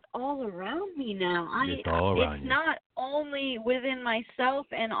 it's all around me now. It's all around it's you. not only within myself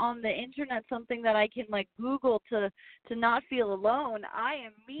and on the internet, something that I can like Google to not feel alone. I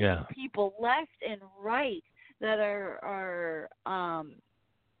am meeting people left and right that are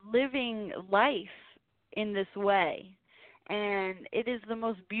living life in this way. And it is the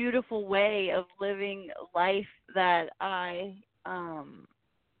most beautiful way of living life that I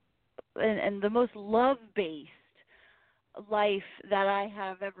and the most love-based life that I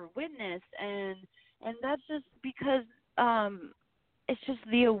have ever witnessed, and that's just because it's just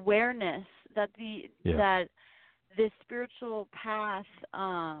the awareness that that this spiritual path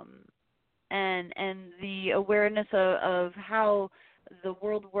and the awareness of how the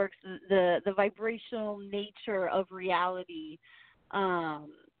world works, the vibrational nature of reality.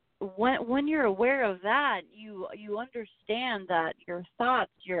 When you're aware of that, you understand that your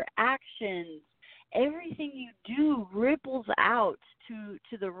thoughts, your actions, everything you do ripples out to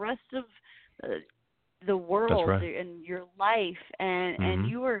the rest of the world and your life, and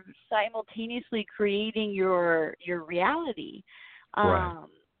you are simultaneously creating your reality.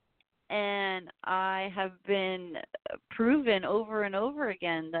 And I have been proven over and over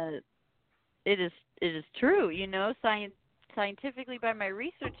again that it is true. You know, scientifically by my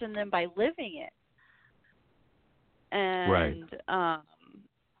research, and then by living it. And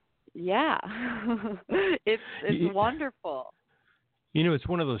it's wonderful. You know, it's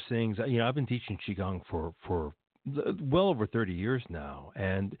one of those things. You know, I've been teaching qigong for well over 30 years now,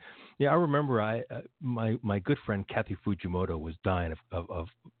 and I remember my good friend Kathy Fujimoto was dying of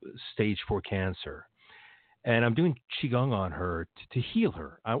stage 4 cancer. And I'm doing qigong on her to heal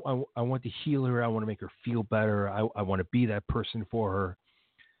her. I want to heal her. I want to make her feel better. I want to be that person for her.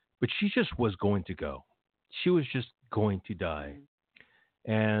 But she just was going to go. She was just going to die.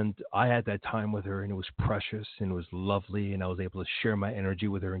 And I had that time with her, and it was precious, and it was lovely, and I was able to share my energy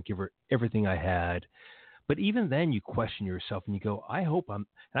with her and give her everything I had. But even then, you question yourself, and you go, I hope I'm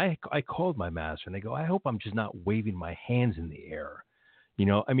 – and I called my master, and I go, I hope I'm just not waving my hands in the air. You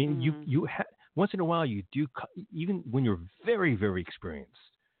know, I mean, you once in a while, you do, even when you're very, very experienced,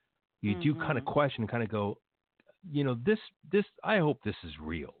 you do kind of question and kind of go, you know, this, I hope this is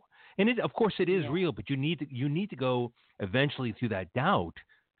real. And of course it is real, but you need to go eventually through that doubt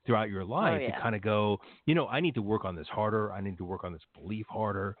throughout your life to kind of go, you know, I need to work on this harder. I need to work on this belief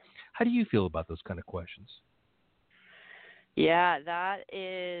harder. How do you feel about those kind of questions? Yeah, that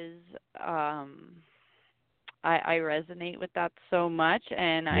is, I resonate with that so much.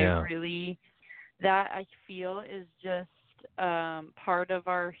 And I really, that I feel is just part of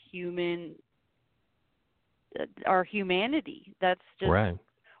our humanity. That's just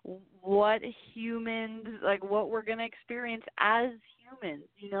what humans, like what we're going to experience as humans.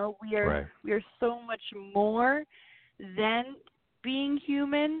 You know, we are so much more than being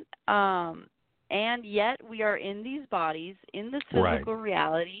human, and yet we are in these bodies, in this physical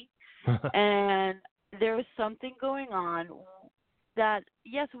reality, and there's something going on that,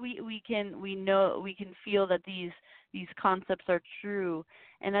 yes, we can feel that these concepts are true,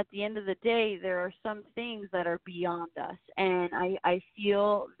 and at the end of the day, there are some things that are beyond us, and I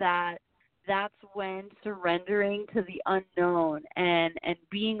feel that that's when surrendering to the unknown and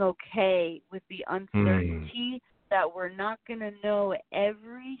being okay with the uncertainty that we're not going to know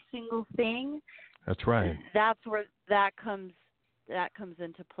every single thing. That's right. That's where that comes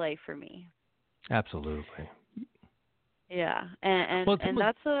into play for me. Absolutely. Yeah, and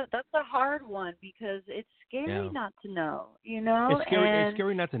that's a hard one because it's scary not to know, you know. It's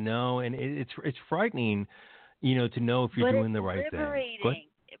scary not to know, and it's frightening, you know, to know if you're doing the right thing.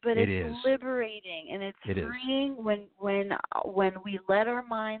 But it's liberating, and it's freeing when we let our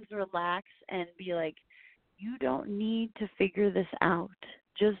minds relax and be like, you don't need to figure this out.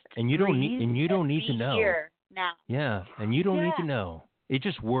 Just you don't need to know. Here now. Yeah, and you don't need to know. It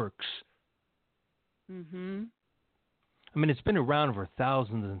just works. Mhm. I mean, it's been around for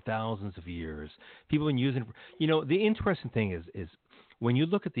thousands and thousands of years. People have been using it. You know, the interesting thing is when you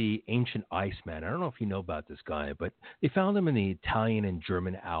look at the ancient Iceman, I don't know if you know about this guy, but they found him in the Italian and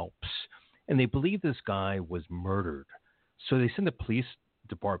German Alps, and they believe this guy was murdered. So they sent the police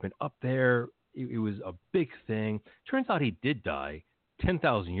department up there, It was a big thing. Turns out he did die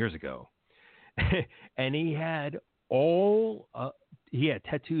 10,000 years ago. And he had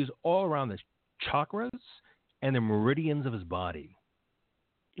tattoos all around the chakras and the meridians of his body.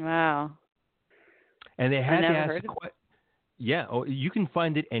 Wow. And they had to ask heard the question. Yeah, you can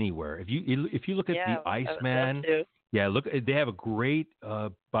find it anywhere. If you look at the Iceman, look, they have a great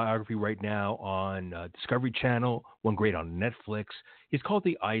biography right now on Discovery Channel, one great on Netflix. It's called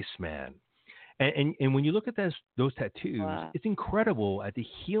The Iceman. And when you look at those tattoos, it's incredible at the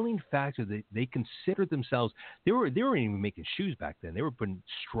healing factor that they considered themselves. They weren't even making shoes back then. They were putting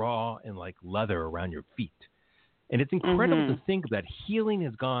straw and like leather around your feet. And it's incredible to think that healing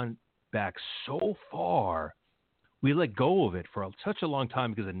has gone back so far. We let go of it for such a long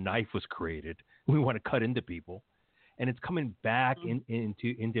time because a knife was created. We want to cut into people, and it's coming back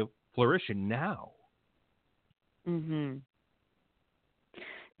into flourishing now.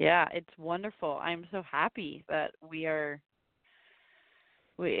 Yeah, it's wonderful. I'm so happy that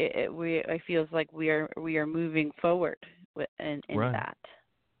it feels like we are moving forward in that.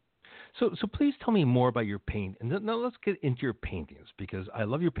 So please tell me more about your paint. And now let's get into your paintings, because I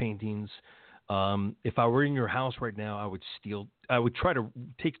love your paintings. If I were in your house right now, I would try to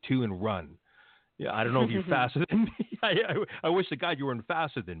take two and run. Yeah, I don't know if you're faster than me. I wish to God you weren't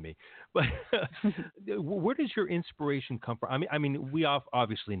faster than me. But where does your inspiration come from? I mean, we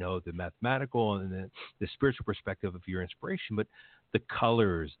obviously know the mathematical and the spiritual perspective of your inspiration, but the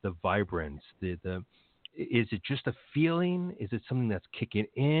colors, the vibrance, is it just a feeling? Is it something that's kicking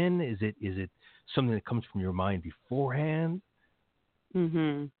in? Is it something that comes from your mind beforehand?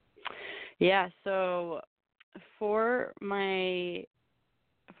 Yeah, so for my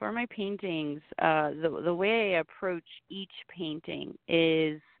paintings, the way I approach each painting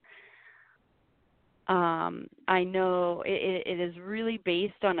is I know it is really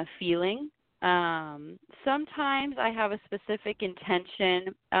based on a feeling. Sometimes I have a specific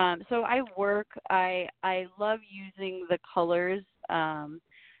intention. So I love using the colors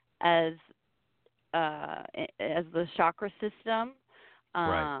as the chakra system.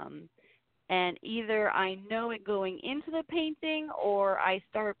 Right. And either I know it going into the painting, or I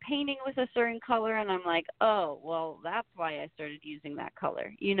start painting with a certain color and I'm like, oh, well, that's why I started using that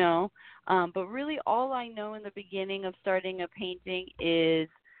color, you know. But really all I know in the beginning of starting a painting is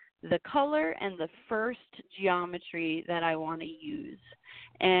the color and the first geometry that I want to use.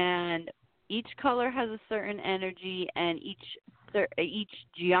 And each color has a certain energy, and each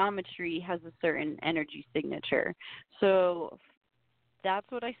geometry has a certain energy signature. So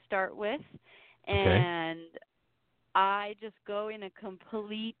that's what I start with, and I just go in a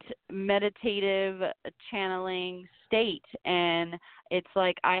complete meditative channeling state, and it's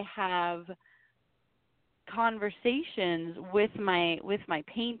like I have conversations with my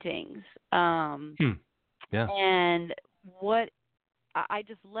paintings, and what I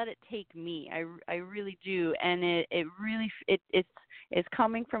just let it take me. I really do, and it's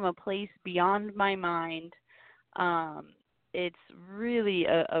coming from a place beyond my mind. It's really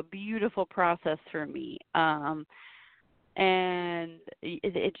a beautiful process for me. And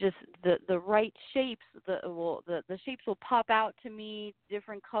it just the right shapes, the shapes will pop out to me.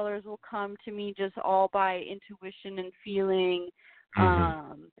 Different colors will come to me just all by intuition and feeling.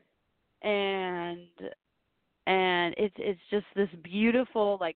 And it's just this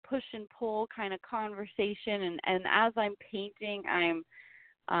beautiful like push and pull kind of conversation. And as I'm painting, I'm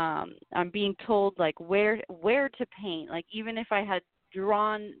being told like where to paint. Like even if I had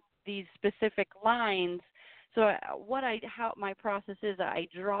drawn these specific lines, so how my process is, I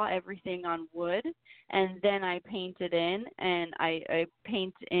draw everything on wood and then I paint it in, and I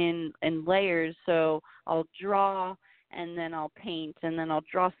paint in layers. So I'll draw and then I'll paint, and then I'll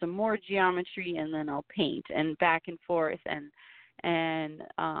draw some more geometry and then I'll paint, and back and forth. And I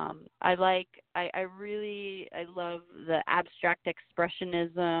love the abstract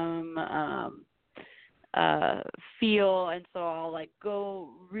expressionism feel, and so I'll like go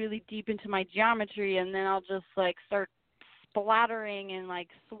really deep into my geometry, and then I'll just like start splattering and like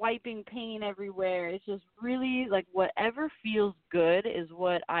swiping paint everywhere. It's just really like whatever feels good is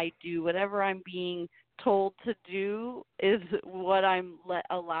what I do. Whatever I'm being told to do is what I'm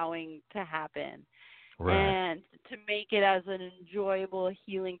allowing to happen. Right. And to make it as an enjoyable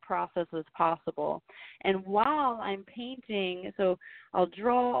healing process as possible. And while I'm painting, so I'll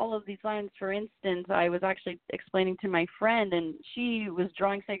draw all of these lines. For instance, I was actually explaining to my friend, and she was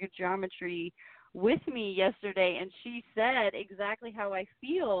drawing sacred geometry with me yesterday, and she said exactly how I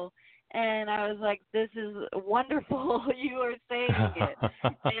feel. And I was like, this is wonderful. You are saying it.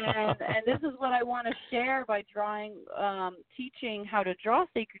 And this is what I want to share by drawing, teaching how to draw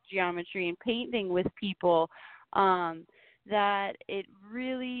sacred geometry and painting with people, that it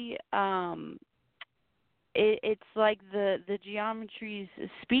really, it's like the geometries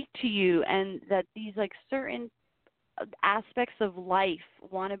speak to you, and that these like certain aspects of life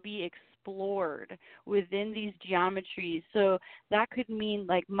want to be explored within these geometries. So that could mean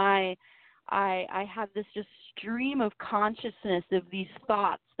like I have this just stream of consciousness of these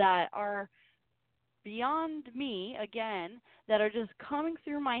thoughts that are beyond me, again, that are just coming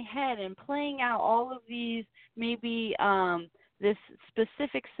through my head and playing out all of these, maybe this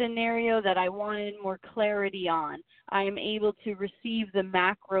specific scenario that I wanted more clarity on. I am able to receive the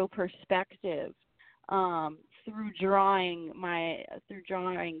macro perspective through drawing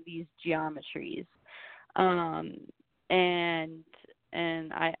these geometries, and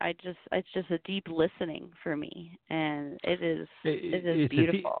it's just a deep listening for me, and it is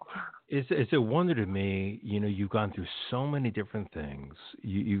beautiful. It's a wonder to me. You've gone through so many different things.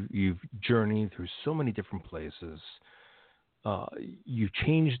 You've journeyed through so many different places. You've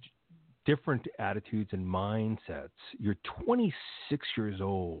changed different attitudes and mindsets. You're 26 years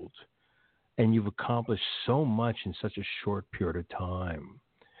old, and you've accomplished so much in such a short period of time.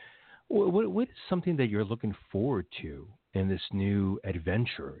 What is something that you're looking forward to in this new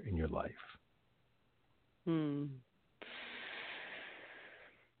adventure in your life?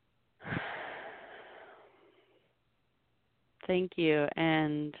 Thank you.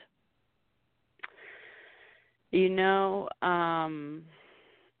 And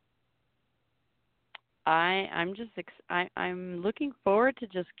I'm looking forward to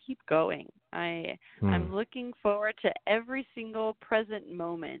just keep going. I'm looking forward to every single present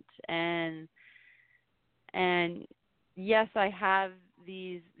moment, and yes, I have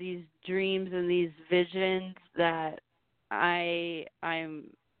these dreams and these visions that I'm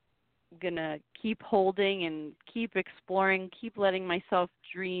gonna keep holding and keep exploring, keep letting myself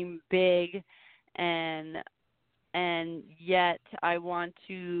dream big, and yet I want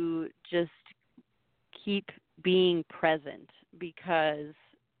to just keep being present, because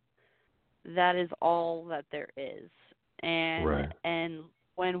that is all that there is. And right. And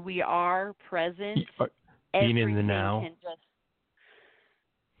when we are present, being in the now.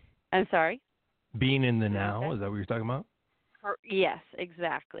 I'm sorry? Being in the now, is that what you're talking about? Yes,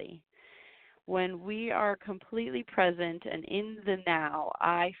 exactly. When we are completely present and in the now,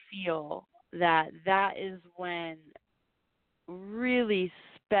 I feel that is when really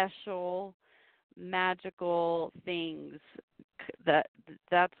special, magical things,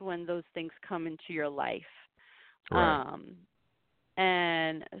 that's when those things come into your life. Right.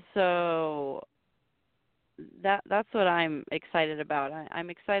 And so that's what I'm excited about. I'm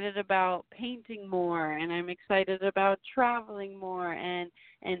excited about painting more, and I'm excited about traveling more, and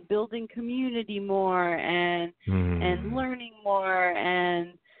building community more, and learning more,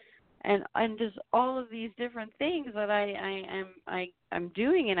 and just all of these different things that I'm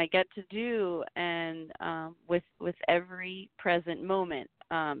doing and I get to do, and with every present moment,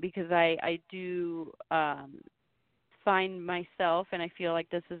 because I do find myself, and I feel like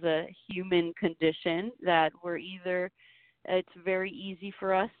this is a human condition, that it's very easy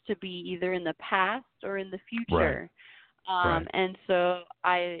for us to be either in the past or in the future. Right. And so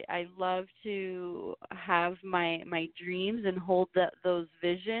I love to have my dreams and hold those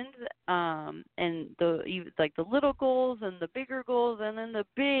visions, and like the little goals and the bigger goals and then the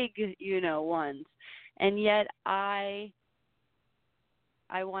big ones. And yet I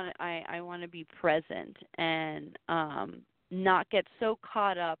want to be present and not get so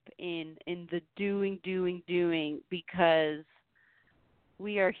caught up in the doing, because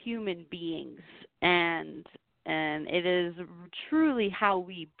we are human beings, and it is truly how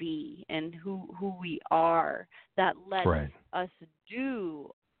we be and who we are that lets us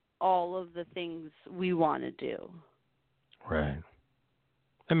do all of the things we want to do. Right.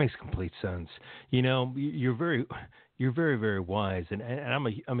 That makes complete sense. You're very, very wise, and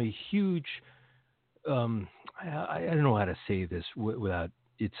I'm a huge. I don't know how to say this without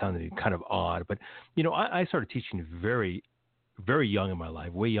it sounding kind of odd, but I started teaching very, very young in my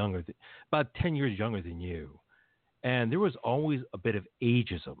life, way younger, about 10 years younger than you, and there was always a bit of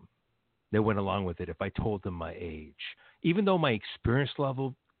ageism that went along with it. If I told them my age, even though my experience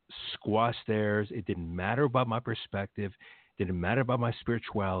level squashed theirs, it didn't matter about my perspective. Didn't matter about my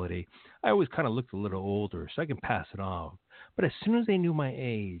spirituality. I always kind of looked a little older, so I can pass it off. But as soon as they knew my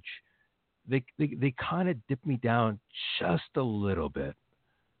age, they kind of dipped me down just a little bit.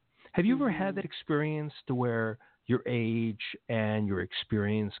 Have you ever had that experience to where your age and your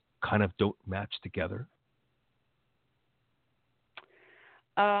experience kind of don't match together?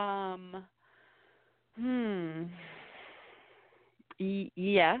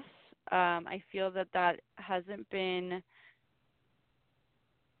 Yes. I feel that hasn't been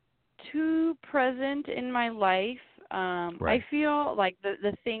too present in my life. Right. I feel like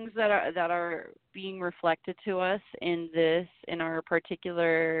the things that are being reflected to us in our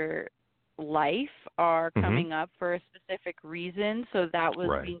particular life are Mm-hmm. coming up for a specific reason. So that was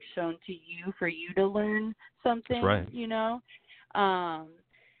Right. being shown to you for you to learn That's something, right. Um,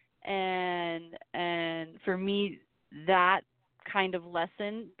 and for me, that kind of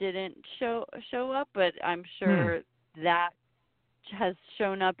lesson didn't show up, but I'm Hmm. sure that has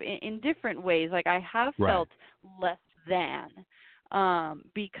shown up in different ways. Like I have Right. felt less than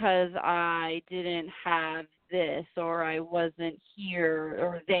because I didn't have this, or I wasn't here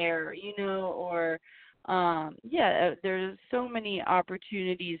or there, or there's so many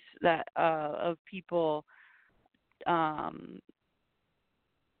opportunities that of people um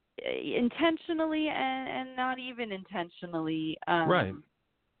intentionally and not even intentionally Right.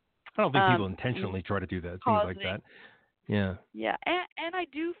 I don't think people um intentionally try to do that. Things like causing. that. Yeah. Yeah, and I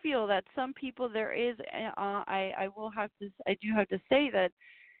do feel that some people there is I do have to say that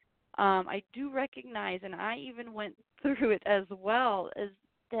I do recognize, and I even went through it as well, is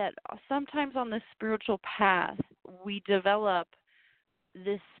that sometimes on the spiritual path we develop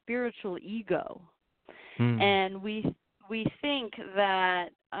this spiritual ego, Hmm. and we think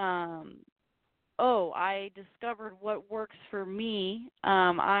that oh, I discovered what works for me.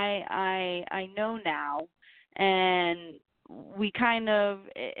 I know now, and we kind of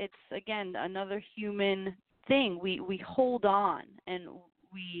it's again another human thing. We hold on and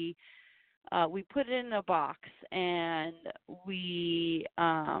we put it in a box, and we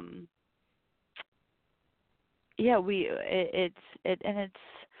yeah we it, it's and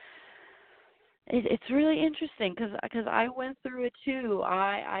it's really interesting because I went through it too.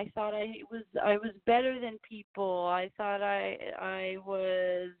 I thought I was better than people. I thought I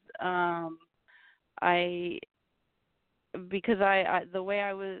was I because I the way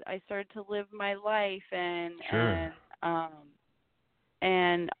I started to live my life, Sure. um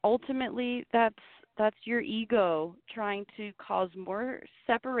and ultimately that's your ego trying to cause more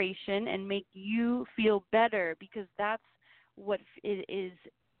separation and make you feel better, because that's what it is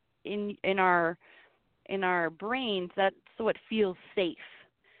in our brains. That's what feels safe.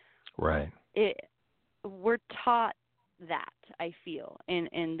 Right. We're taught that, I feel, in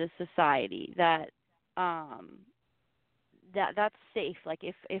the society that that's safe. Like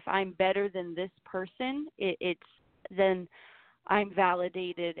if I'm better than this person, it's then I'm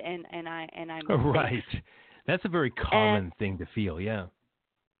validated and I'm safe. Right. That's a very And common thing to feel. Yeah.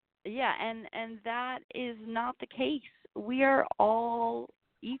 yeah, and that is not the case. We are all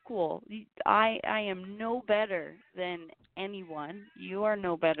equal. I am no better than anyone. You are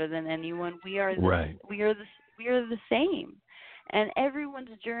no better than anyone. Right. We are the same. And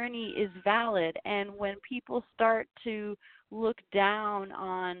everyone's journey is valid, and when people start to look down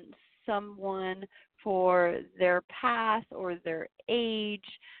on someone for their path or their age,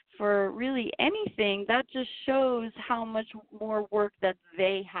 for really anything, that just shows how much more work that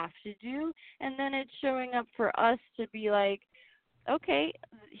they have to do. And then it's showing up for us to be like, okay,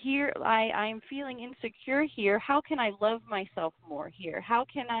 here I'm feeling insecure here. How can I love myself more here? How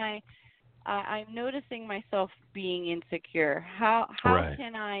can I'm noticing myself being insecure. How Right.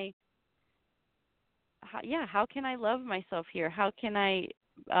 can how can I love myself here? How can I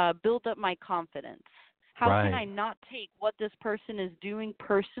build up my confidence? How can Right. I not take what this person is doing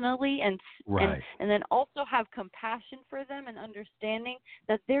personally, Right. and then also have compassion for them and understanding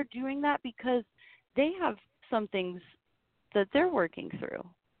that they're doing that because they have some things that they're working through.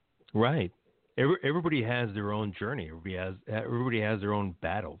 Right. Everybody has their own journey. Everybody has their own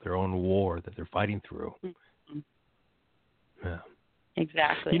battle, their own war that they're fighting through. Mm-hmm. Yeah.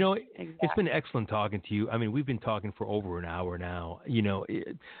 Exactly. It's been Exactly. excellent talking to you. I mean, we've been talking for over an hour now.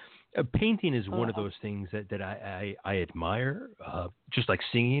 Painting is one of Uh-oh. those things that I admire, just like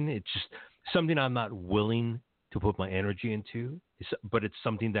singing. It's just something I'm not willing to put my energy into, but it's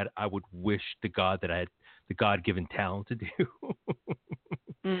something that I would wish to God that I had the God-given talent to do.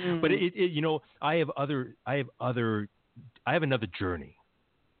 But Mm-hmm. I have another journey.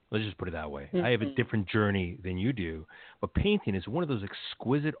 Let's just put it that way. I have a Mm-hmm. different journey than you do. But painting is one of those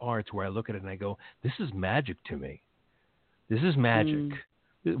exquisite arts where I look at it and I go, this is magic to me. This is magic.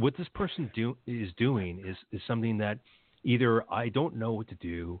 Mm. What this person is doing is something that either I don't know what to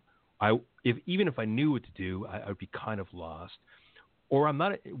do. Even if I knew what to do, I would be kind of lost. Or I'm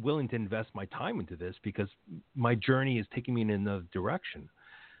not willing to invest my time into this because my journey is taking me in another direction.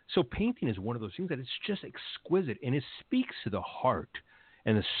 So painting is one of those things that it's just exquisite, and it speaks to the heart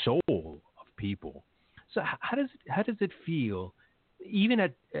and the soul of people. So how does it feel, even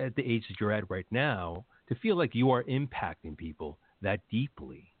at the age that you're at right now, to feel like you are impacting people that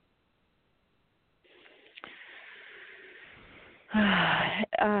deeply?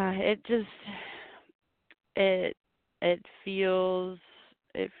 It just it feels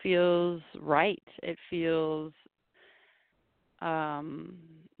right. It feels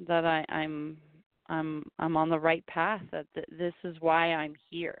that I'm on the right path. That this is why I'm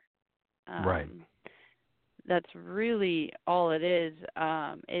here. Right. That's really all it is.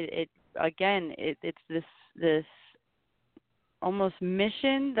 It's this almost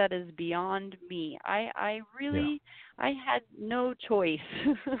mission that is beyond me. I really I had no choice.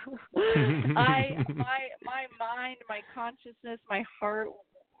 My mind, my consciousness, my heart,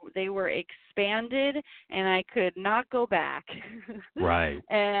 they were expanded, and I could not go back. Right.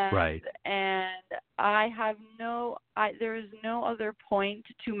 And I have there is no other point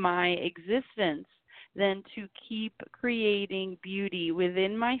to my existence than to keep creating beauty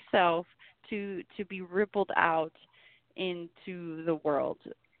within myself to be rippled out into the world.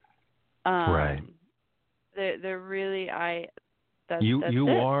 Right. They're really that's you it.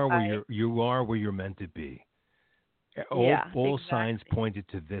 are where you are where you're meant to be. All exactly. signs pointed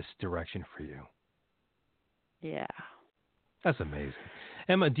to this direction for you. Yeah. That's amazing.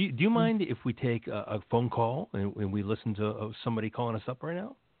 Emma, do you mind if we take a phone call and we listen to somebody calling us up right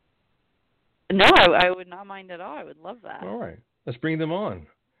now? No, I would not mind at all. I would love that. All right. Let's bring them on.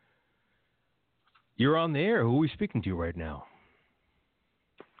 You're on the air. Who are we speaking to right now?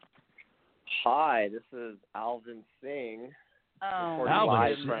 Hi, this is Alvin Singh. Oh,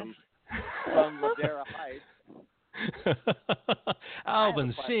 Alvin from Ladera Heights.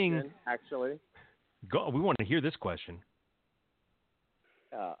 Alvin Singh. Actually. We want to hear this question.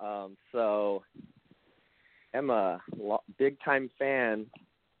 So, Emma, big-time fan,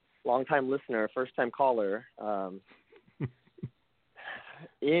 long-time listener, first-time caller.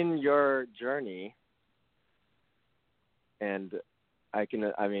 In your journey, and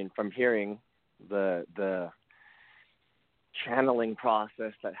from hearing the channeling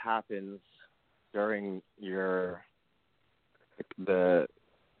process that happens during the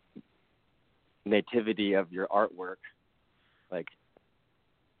nativity of your artwork, like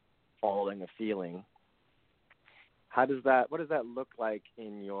following a feeling. What does that look like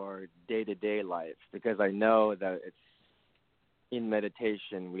in your day-to-day life? Because I know that it's in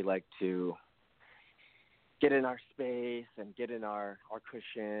meditation, we like to get in our space and get in our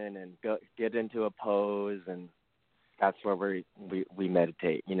cushion and get into a pose, and that's where we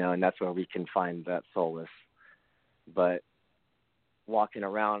meditate, and that's where we can find that solace. But walking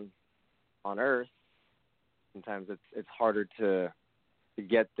around on Earth, sometimes it's harder to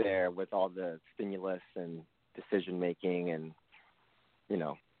get there with all the stimulus and decision making and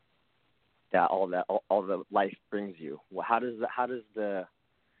that all the life brings you. Well, how does the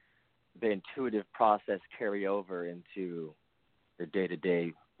intuitive process carry over into your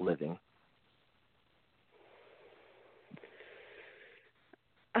day-to-day living?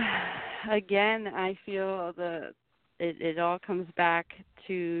 Again, I feel it all comes back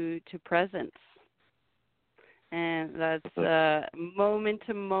to presence, and that's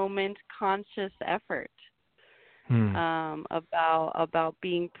moment-to-moment conscious effort. About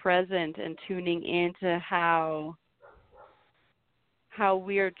being present and tuning into how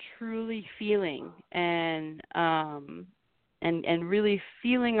we are truly feeling, and really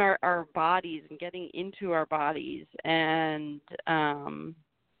feeling our bodies and getting into our bodies, and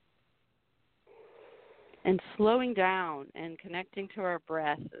slowing down and connecting to our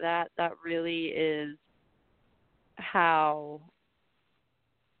breath. That really is how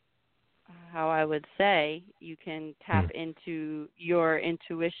I would say you can tap into your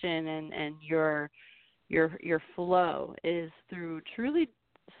intuition and your flow, is through truly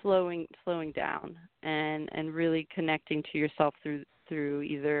slowing down and really connecting to yourself through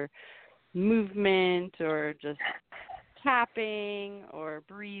either movement or just tapping or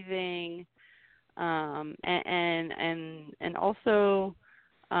breathing, and also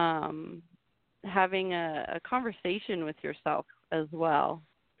having a conversation with yourself as well.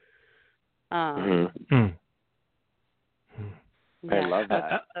 I love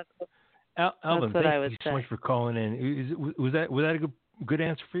that. Alvin, that's thank you so much for calling in. Was that a good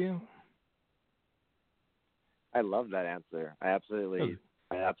answer for you? I love that answer. I absolutely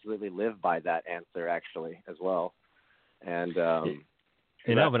live by that answer, actually, as well. And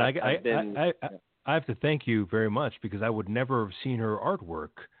Alvin, I have to thank you very much, because I would never have seen her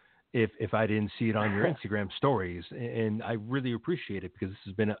artwork if I didn't see it on your Instagram stories. And I really appreciate it because this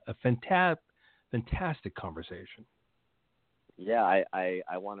has been a fantastic conversation. Yeah,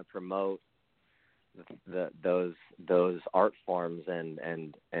 I want to promote those art forms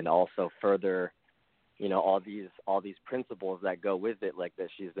and also further, all these principles that go with it, like that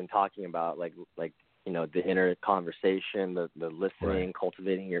she's been talking about, like the inner conversation, the listening, right.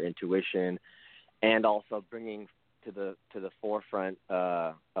 cultivating your intuition, and also bringing to the forefront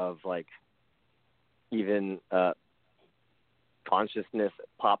of like even consciousness,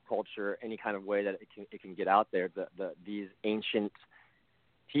 pop culture, any kind of way that it can get out there. These ancient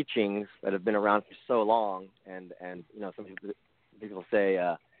teachings that have been around for so long, and some people say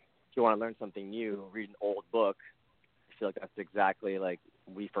if you want to learn something new, read an old book. I feel like that's exactly like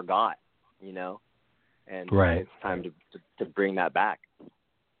we forgot, and Right. it's time to bring that back.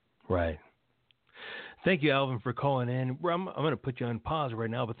 Right. Thank you, Alvin, for calling in. I'm going to put you on pause right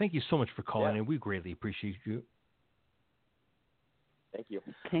now, but thank you so much for calling in. We greatly appreciate you. Thank you.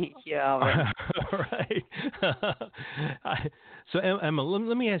 Thank you, Alvin. All right. So, Emma,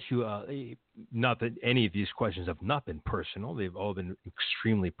 let me ask you, not that any of these questions have not been personal. They've all been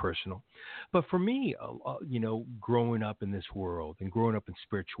extremely personal. But for me, growing up in this world and growing up in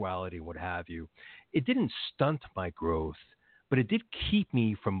spirituality and what have you, it didn't stunt my growth, but it did keep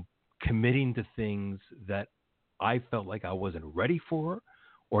me from committing to things that I felt like I wasn't ready for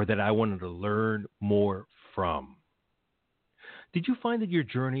or that I wanted to learn more from. Did you find that your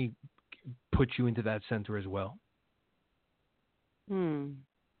journey put you into that center as well? Can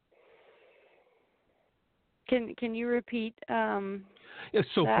you repeat? Yeah.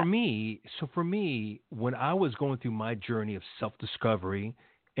 So for me, when I was going through my journey of self-discovery,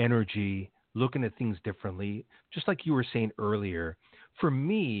 energy, looking at things differently, just like you were saying earlier, for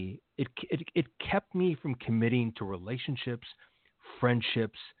me, it kept me from committing to relationships,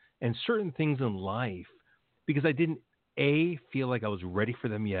 friendships, and certain things in life because I didn't, A, feel like I was ready for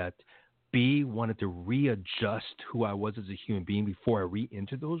them yet, B, wanted to readjust who I was as a human being before I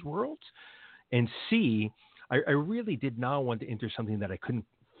re-entered those worlds, and C, I really did not want to enter something that I couldn't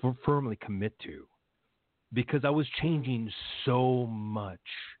firmly commit to because I was changing so much.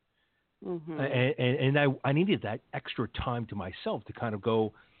 Mm-hmm. And I needed that extra time to myself to kind of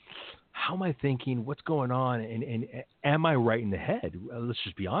go, how am I thinking? What's going on? And am I right in the head? Let's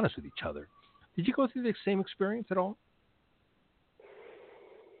just be honest with each other. Did you go through the same experience at all?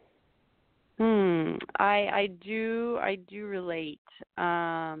 I do relate.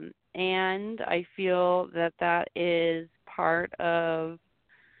 And I feel that is part of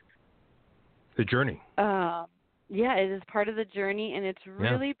the journey. Yeah, it is part of the journey, and it's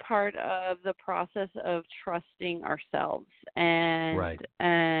really part of the process of trusting ourselves and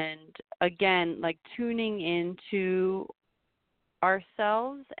again, like tuning into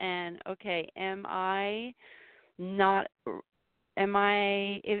ourselves and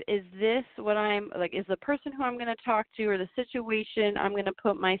is this what I'm like, is the person who I'm going to talk to or the situation I'm going to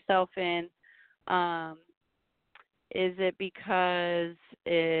put myself in, is it because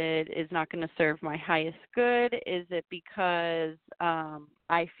it is not going to serve my highest good? Is it because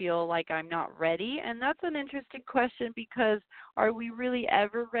I feel like I'm not ready? And that's an interesting question because are we really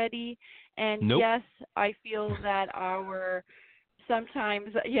ever ready? And nope. Yes, I feel that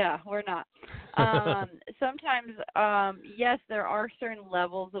sometimes, we're not. Sometimes, yes, there are certain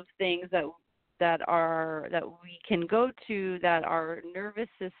levels of things that we can go to that our nervous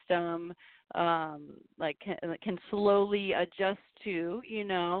system can slowly adjust to,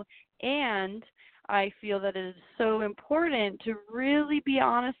 and I feel that it is so important to really be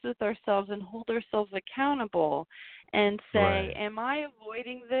honest with ourselves and hold ourselves accountable and say, am I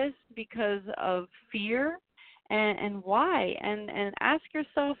avoiding this because of fear? And why? And ask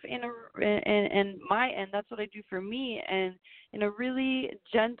yourself and that's what I do for me, and in a really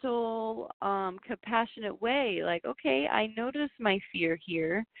gentle, compassionate way. Like, okay, I notice my fear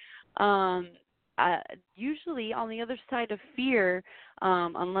here. Usually on the other side of fear,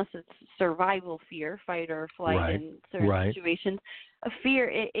 unless it's survival fear, fight or flight in certain situations, fear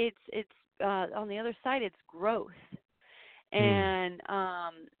it's on the other side it's growth. And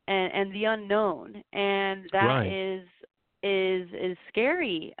the unknown, and that is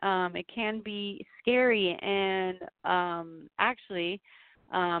scary. It can be scary, and actually,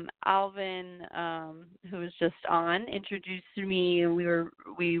 Alvin, who was just on, introduced me, and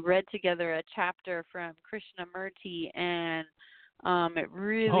we read together a chapter from Krishnamurti, and it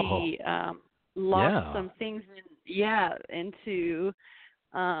really locked some things into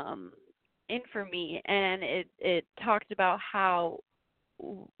in for me, and it talked about how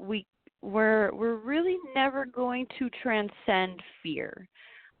we're really never going to transcend fear.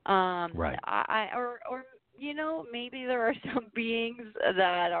 Right. Or maybe there are some beings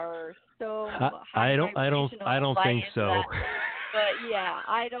that are so high vibrational I don't think light so. but yeah,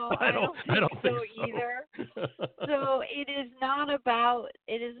 I don't think so either. So it is not about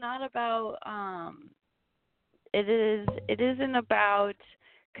it isn't about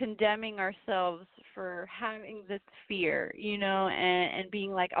condemning ourselves for having this fear, and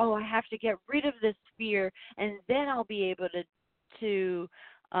being like, oh, I have to get rid of this fear and then I'll be able to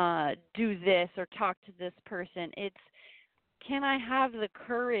do this or talk to this person. It's, can I have the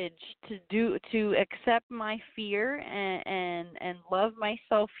courage to accept my fear and love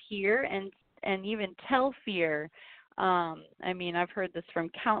myself here and even tell fear. I've heard this from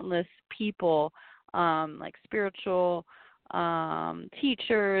countless people, like spiritual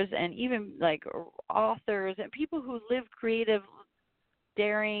teachers and even like authors and people who live creative,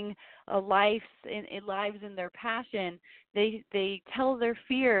 daring lives in their passion. They tell their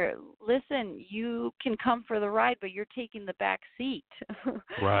fear, listen, you can come for the ride, but you're taking the back seat.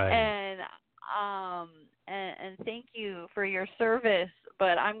 Right. And thank you for your service,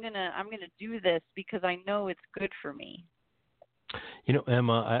 but I'm gonna do this because I know it's good for me.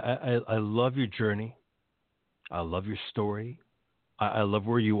 Emma, I love your journey. I love your story. I love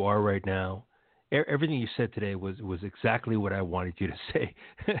where you are right now. Everything you said today was exactly what I wanted you to say.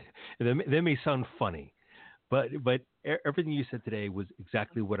 That may sound funny, but everything you said today was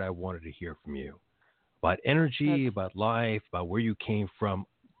exactly what I wanted to hear from you. About energy, about life, about where you came from.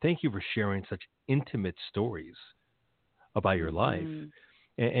 Thank you for sharing such intimate stories about your life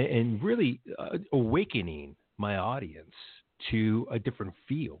and really awakening my audience to a different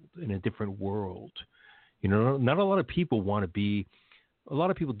field in a different world. Not a lot of people want to be. A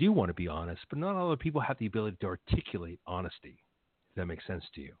lot of people do want to be honest, but not a lot of people have the ability to articulate honesty. If that makes sense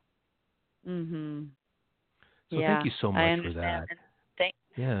to you. Mhm. So thank you so much for that.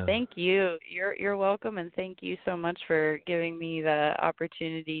 Thank you. You're welcome, and thank you so much for giving me the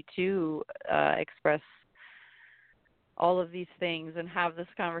opportunity to express all of these things and have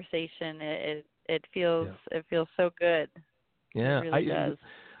this conversation. It feels so good. Yeah, it really does.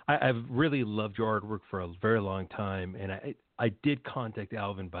 I've really loved your artwork for a very long time, and I did contact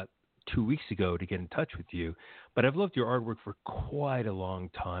Alvin about 2 weeks ago to get in touch with you, but I've loved your artwork for quite a long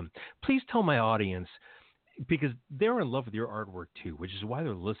time. Please tell my audience, because they're in love with your artwork too, which is why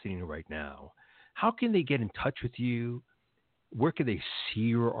they're listening right now. How can they get in touch with you? Where can they see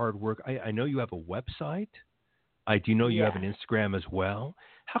your artwork? I know you have a website. I do know you have an Instagram as well.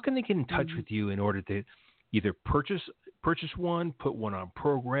 How can they get in touch with you in order to either purchase one, put one on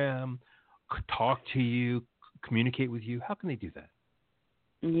program, talk to you, communicate with you? How can they do that?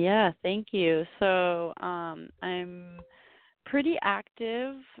 Yeah, thank you. So I'm pretty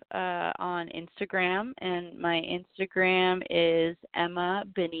active on Instagram, and my Instagram is Emma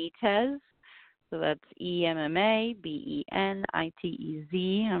Benitez. So that's EMMA BENITEZ.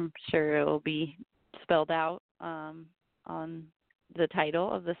 I'm sure it will be spelled out on the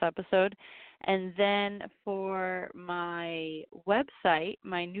title of this episode. And then for my website,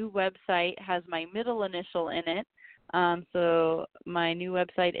 my new website has my middle initial in it. So my new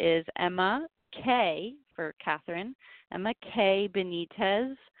website is Emma K for Catherine,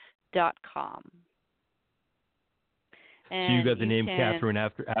 EmmaKBenitez.com. And so you got the name can, Catherine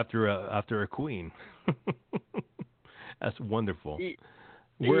after a queen. That's wonderful.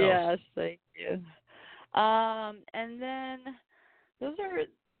 Where else? Yes, thank you. And then those are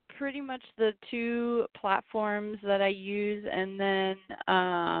pretty much the two platforms that I use, and then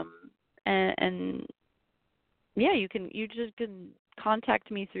you just can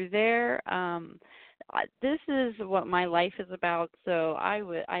contact me through there. This is what my life is about, so I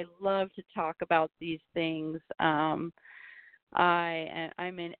love to talk about these things. I'm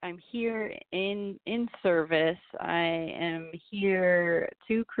here in service. I am here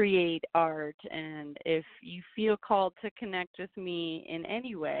to create art, and if you feel called to connect with me in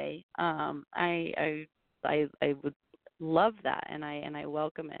any way, I would love that, and I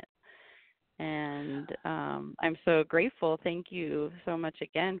welcome it. And I'm so grateful. Thank you so much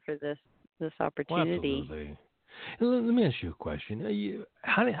again for this opportunity. Well, absolutely. Let me ask you a question.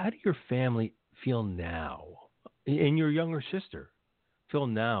 How do your family feel now, and your younger sister feel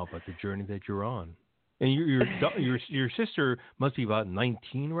now about the journey that you're on? And your sister must be about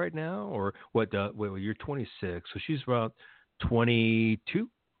 19 right now, or what? You're 26, so she's about 22.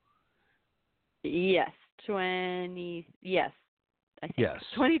 Yes, 20. Yes. I think yes.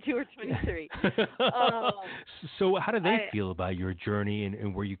 22 or 23. So how do they feel about your journey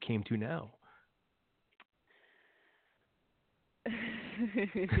and where you came to now?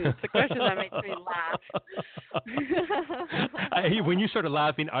 It's the question that makes me laugh. When you started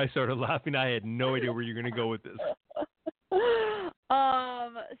laughing, I started laughing. I had no idea where you're going to go with this.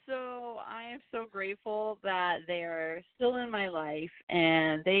 So I am so grateful that they are still in my life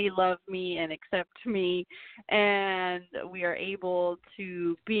and they love me and accept me, and we are able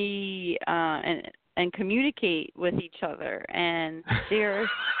to be and communicate with each other, and they're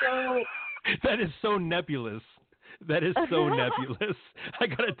so. That is so nebulous. That is so nebulous. I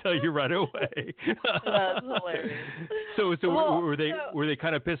got to tell you right away. That's hilarious. So were they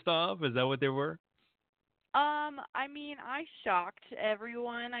kind of pissed off? Is that what they were? I mean, I shocked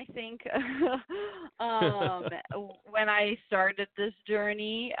everyone, I think, when I started this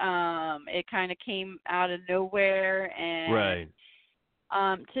journey. It kind of came out of nowhere, and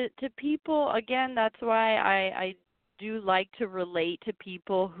to people, again, that's why I do like to relate to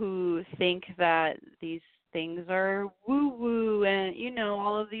people who think that these things are woo-woo and,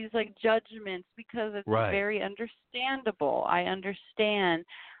 all of these, like, judgments, because it's very understandable. I understand.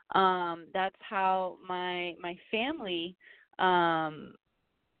 That's how my family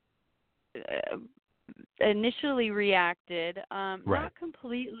initially reacted. Not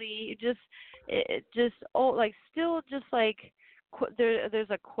completely, still just like there's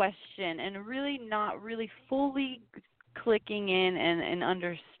a question and really not really fully clicking in and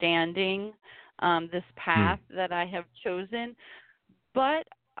understanding this path that I have chosen. But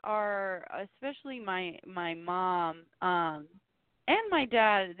especially my mom and my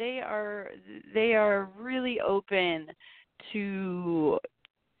dad, they are really open to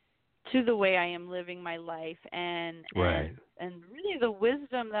the way I am living my life and really the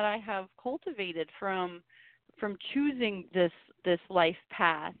wisdom that I have cultivated from choosing this life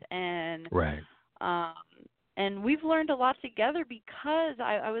path, and and we've learned a lot together because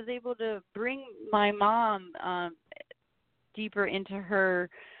I was able to bring my mom deeper into her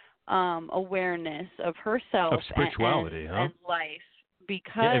awareness of herself, of spirituality, and life,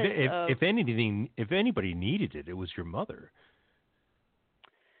 because if anybody needed it, it was your mother.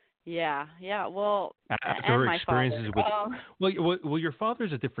 Yeah. Well, after and her my experiences father. well, your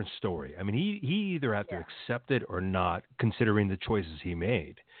father's a different story. I mean, he either had to accept it or not, considering the choices he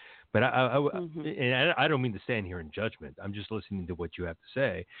made. But and I don't mean to stand here in judgment. I'm just listening to what you have to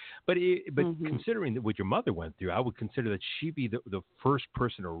say. But considering that what your mother went through, I would consider that she'd be the first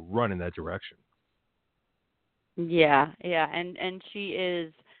person to run in that direction. Yeah, and she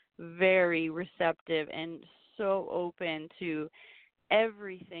is very receptive and so open to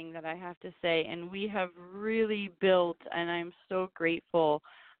everything that I have to say, and we have really built, and I'm so grateful.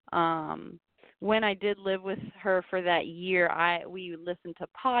 When I did live with her for that year, we listened to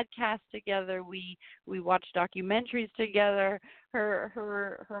podcasts together. We watched documentaries together.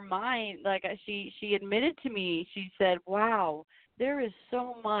 Her mind, like she admitted to me, she said, "Wow, there is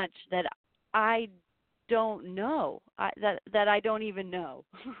so much that I don't know, that I don't even know."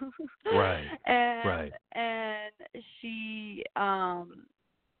 And she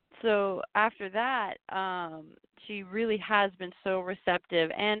so after that, she really has been so receptive,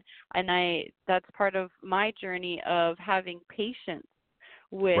 and that's part of my journey of having patience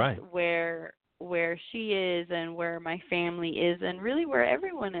with where she is and where my family is, and really where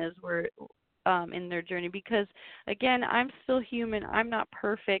everyone is in their journey, because again, I'm still human. I'm not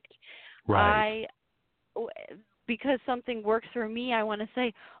perfect. Because something works for me, I want to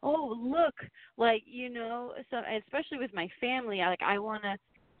say, "Oh, look," like, so especially with my family, I want to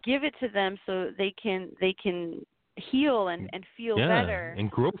give it to them so they can heal and feel better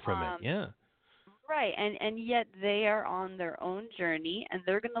and grow from it. Right, and yet they are on their own journey, and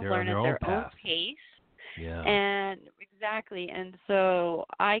they're going to learn at their own pace. And exactly, and so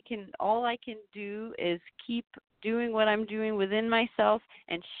all I can do is keep doing what I'm doing within myself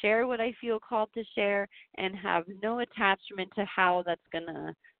and share what I feel called to share, and have no attachment to how that's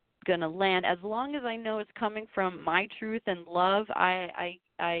gonna land. As long as I know it's coming from my truth and love, I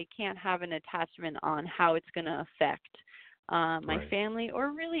can't have an attachment on how it's gonna affect my family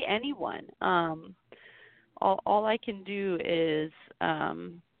or really anyone. All I can do is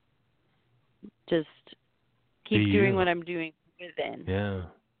just keep doing what I'm doing within.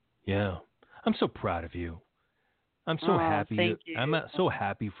 Yeah. I'm so proud of you. I'm so happy. Thank you. I'm so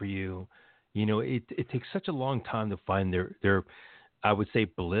happy for you. It takes such a long time to find their I would say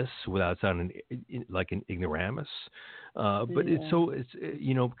bliss without sounding like an ignoramus. But it's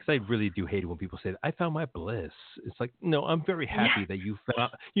because I really do hate it when people say that, I found my bliss. It's like, no, I'm very happy that you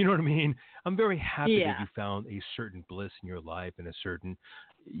found, you know what I mean? I'm very happy that you found a certain bliss in your life and a certain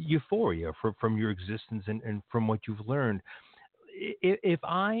euphoria from your existence and from what you've learned. If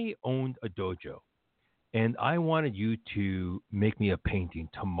I owned a dojo and I wanted you to make me a painting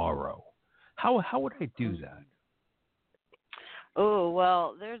tomorrow. How would I do that? Oh,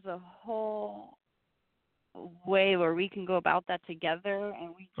 well, there's a whole way where we can go about that together,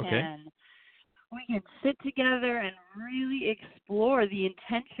 and we can sit together and really explore the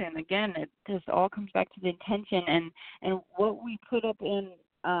intention. Again, it just all comes back to the intention and what we put up in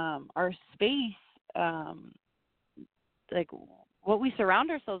our space, like what we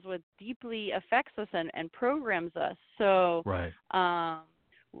surround ourselves with deeply affects us and programs us. So Right.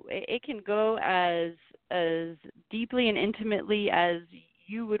 It can go as deeply and intimately as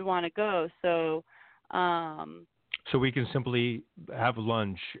you would want to go. So so we can simply have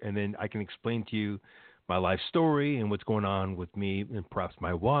lunch, and then I can explain to you my life story and what's going on with me and perhaps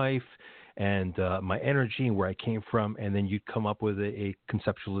my wife and my energy and where I came from, and then you'd come up with a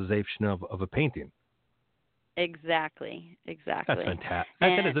conceptualization of a painting. Exactly. That's fantastic.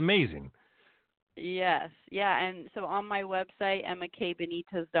 That is amazing. Yes. Yeah. And so on my website,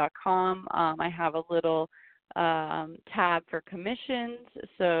 emmakbenitez.com, I have a little tab for commissions.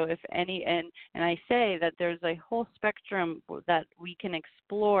 So if any, and I say that there's a whole spectrum that we can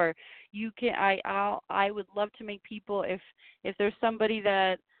explore. You can, I would love to make people, if there's somebody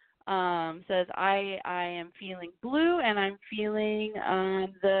that says I am feeling blue and I'm feeling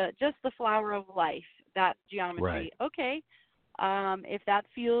just the flower of life, that geometry. Right. Okay. If that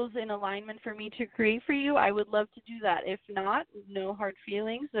feels in alignment for me to create for you, I would love to do that. If not, no hard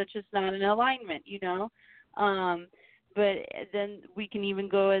feelings. That's just not in alignment, you know. But then we can even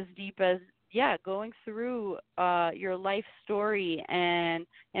go as deep as, going through your life story, and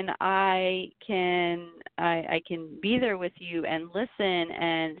I can be there with you and listen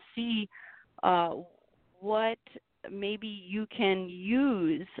and see what maybe you can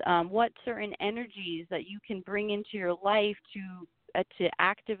use, what certain energies that you can bring into your life to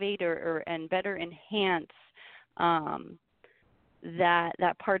activate or and better enhance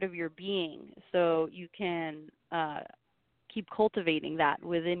that part of your being, so you can keep cultivating that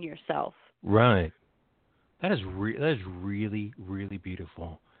within yourself. Right. That is really, really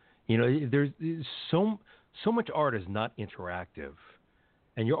beautiful. You know, there's so much art is not interactive,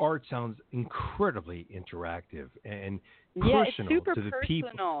 and your art sounds incredibly interactive and personal it's super to the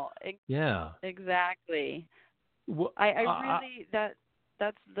personal. people. Yeah. Exactly. Well, I really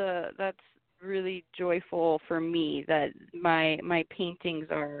that's really joyful for me that my paintings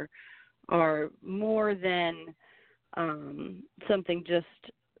are more than something just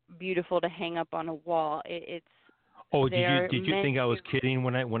beautiful to hang up on a wall. Did you think I was kidding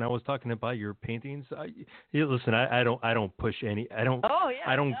when I was talking about your paintings? Listen, I don't push any. I don't. Oh yeah.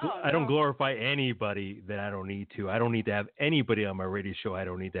 I don't glorify anybody that I don't need to. I don't need to have anybody on my radio show I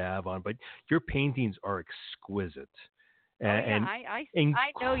don't need to have on. But your paintings are exquisite. And I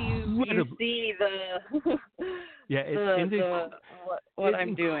know you see the what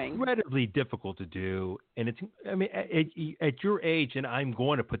I'm doing. It's incredibly difficult to do, and at your age, and I'm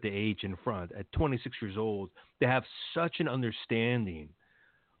going to put the age in front. At 26 years old, to have such an understanding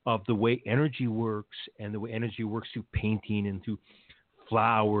of the way energy works and the way energy works through painting and through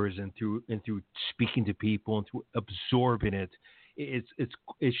flowers and through speaking to people and through absorbing it, it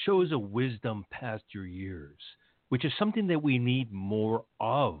shows a wisdom past your years, which is something that we need more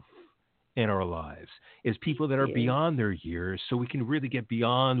of in our lives, is people that are beyond their years, so we can really get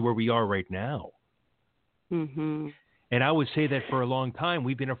beyond where we are right now. Mm-hmm. And I would say that for a long time,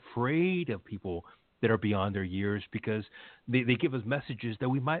 we've been afraid of people that are beyond their years because they give us messages that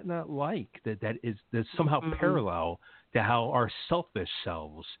we might not like, that's somehow parallel to how our selfish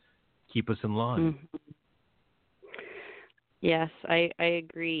selves keep us in line. Mm-hmm. Yes, I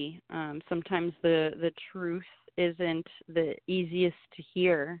agree. Sometimes the truth isn't the easiest to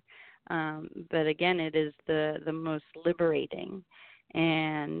hear, but again, it is the most liberating.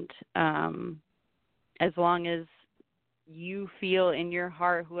 And as long as you feel in your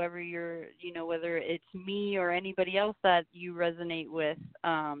heart, whoever whether it's me or anybody else that you resonate with,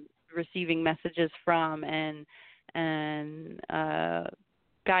 receiving messages from and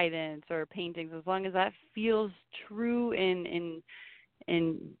guidance or paintings, as long as that feels true in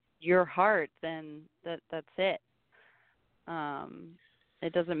your heart, then that's it.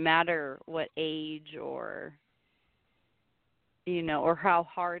 It doesn't matter what age or or how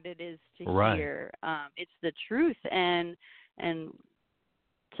hard it is to hear. It's the truth, and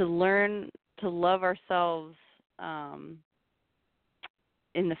to learn to love ourselves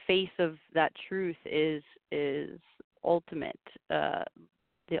in the face of that truth is ultimate,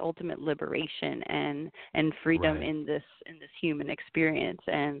 the ultimate liberation and freedom in this human experience.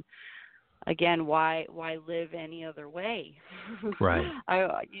 And again, why live any other way? Right.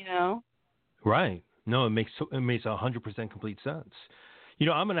 Right. No, it makes 100% complete sense.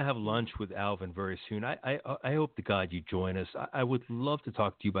 I'm going to have lunch with Alvin very soon. I hope to God you join us. I would love to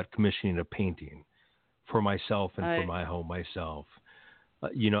talk to you about commissioning a painting for myself and for my home myself.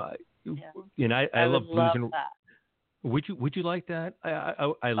 And I would love blues love and that. would you like that?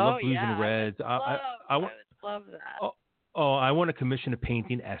 I love blues and reds. I would love that. I want to commission a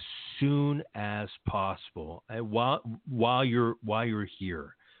painting as soon as possible while you're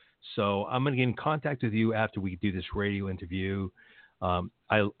here. So I'm going to get in contact with you after we do this radio interview. I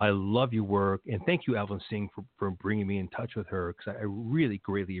love your work, and thank you, Alvin Singh, for bringing me in touch with her, because I really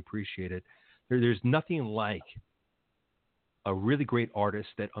greatly appreciate it. There's nothing like a really great artist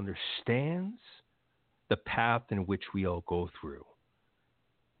that understands the path in which we all go through.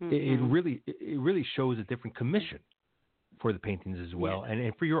 Mm-hmm. It really shows a different commission for the paintings as well,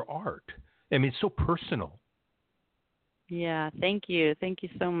 and for your art. I mean, it's so personal. Yeah, thank you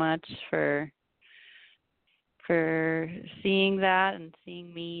so much for seeing that and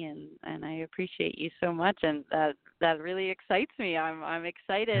seeing me, and I appreciate you so much, and that really excites me. I'm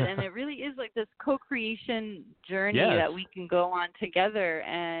excited, and it really is like this co-creation journey that we can go on together,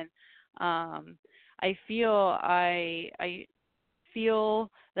 and I feel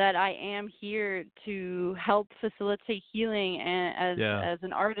that I am here to help facilitate healing and as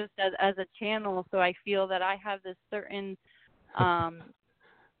an artist, as a channel. So I feel that I have this certain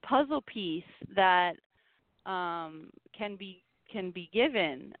puzzle piece that can be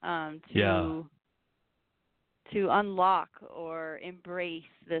given to unlock or embrace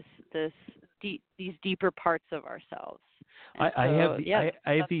these deeper parts of ourselves. I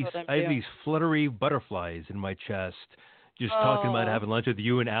have these fluttery butterflies in my chest, just talking about having lunch with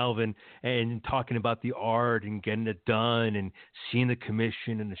you and Alvin, and talking about the art and getting it done and seeing the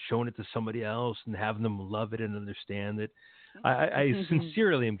commission and showing it to somebody else and having them love it and understand it. I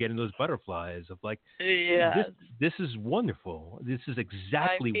sincerely am getting those butterflies of like, this is wonderful. This is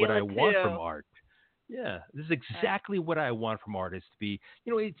exactly what I want from art. Yeah, this is exactly what I want from artists to be.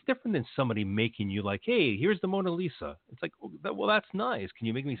 It's different than somebody making you like, hey, here's the Mona Lisa. It's like, well, that's nice. Can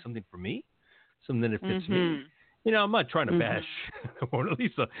you make me something for me? Something that fits me? I'm not trying to bash Mona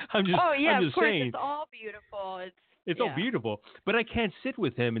Lisa. I'm just of course, saying. It's all beautiful. It's all beautiful, but I can't sit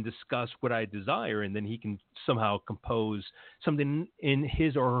with him and discuss what I desire, and then he can somehow compose something in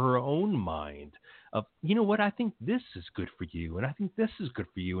his or her own mind of, what, I think this is good for you, and I think this is good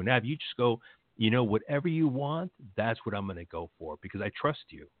for you, and have you just go, whatever you want, that's what I'm going to go for, because I trust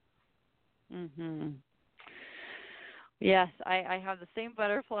you. Mm-hmm. Yes, I have the same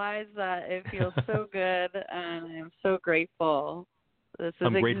butterflies. It feels so good, and I'm so grateful. I'm so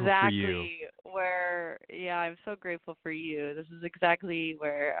grateful for you. This is exactly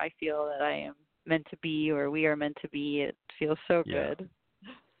where I feel that I am meant to be, or we are meant to be. It feels so good.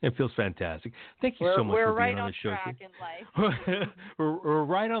 It feels fantastic. Thank you so much for being on the show. We're right on track in life. We're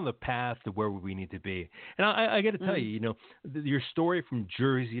right on the path to where we need to be. And I got to tell you, your story from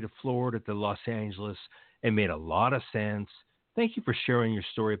Jersey to Florida to Los Angeles, it made a lot of sense. Thank you for sharing your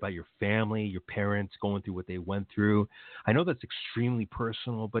story about your family, your parents going through what they went through. I know that's extremely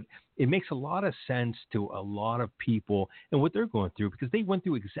personal, but it makes a lot of sense to a lot of people and what they're going through, because they went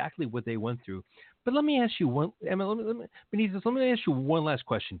through exactly what they went through. But let me ask you one, Emma, Benitez, let me ask you one last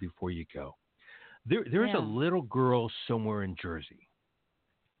question before you go. There's a little girl somewhere in Jersey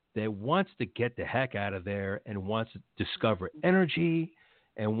that wants to get the heck out of there and wants to discover energy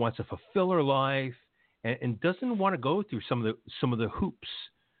and wants to fulfill her life. And doesn't want to go through some of the hoops,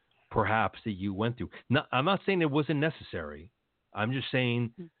 perhaps, that you went through. Now, I'm not saying it wasn't necessary. I'm just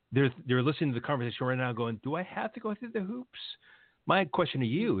saying they're listening to the conversation right now, going, "Do I have to go through the hoops?" My question to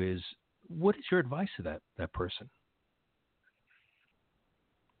you is, what is your advice to that person?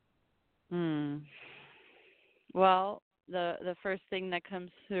 Well, the first thing that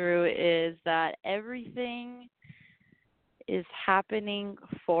comes through is that everything is happening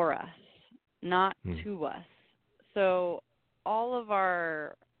for us, not to us. So all of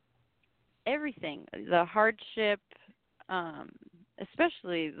everything, the hardship,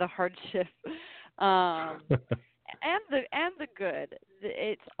 especially the hardship, and the good,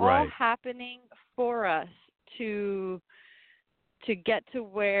 it's all happening for us to get to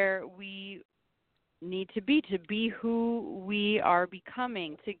where we need to be who we are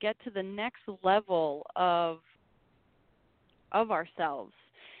becoming, to get to the next level of ourselves.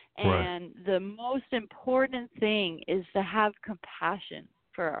 And the most important thing is to have compassion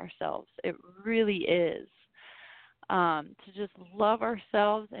for ourselves. It really is. To just love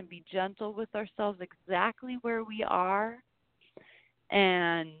ourselves and be gentle with ourselves exactly where we are,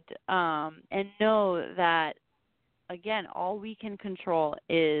 and know that, again, all we can control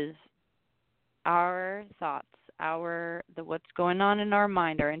is our thoughts, what's going on in our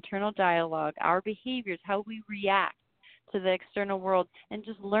mind, our internal dialogue, our behaviors, how we react to the external world, and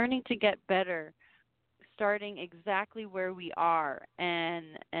just learning to get better, starting exactly where we are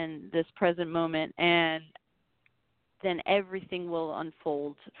and this present moment, and then everything will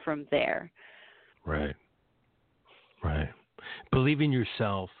unfold from there. Right. Right. Believe in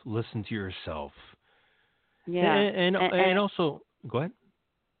yourself. Listen to yourself. Yeah. And also, go ahead.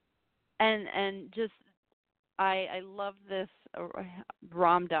 And just, I love this.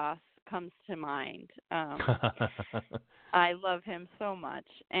 Ram Dass comes to mind. I love him so much,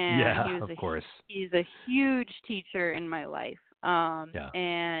 and yeah, of course. He's a huge teacher in my life.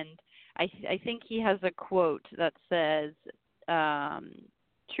 And I think he has a quote that says,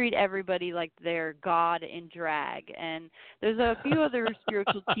 treat everybody like they're God in drag. And there's a few other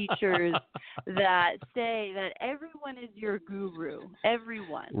spiritual teachers that say that everyone is your guru.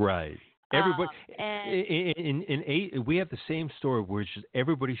 Everyone. Right. Everybody. We have the same story, which is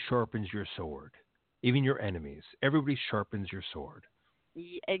everybody sharpens your sword, even your enemies. Everybody sharpens your sword.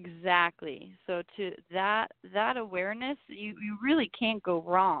 Exactly. So to that awareness, you really can't go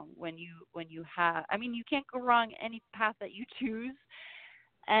wrong when you have. I mean, you can't go wrong any path that you choose.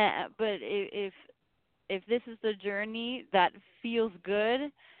 But if this is the journey that feels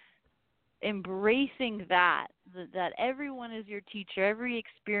good, embracing that everyone is your teacher, every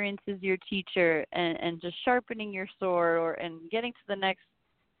experience is your teacher, and just sharpening your sword, and getting to the next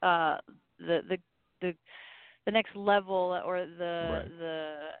the next level, or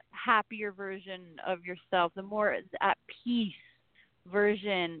the happier version of yourself, the more at peace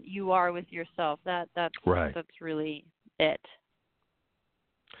version you are with yourself. That's really it.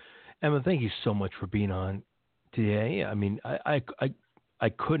 Emma, thank you so much for being on today. I mean, I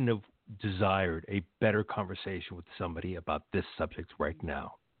couldn't have desired a better conversation with somebody about this subject right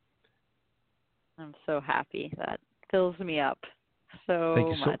now. I'm so happy. That fills me up so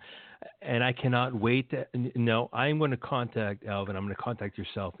Thank you much. And I cannot wait. I'm going to contact Alvin. I'm going to contact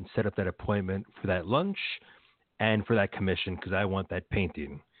yourself and set up that appointment for that lunch and for that commission, because I want that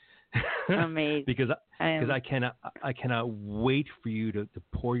painting. Amazing. because I cannot wait for you to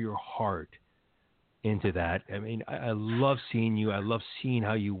pour your heart into that. I mean, I love seeing you. I love seeing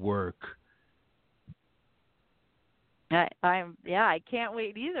how you work. I can't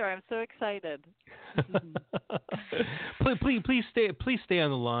wait either. I'm so excited. Please stay on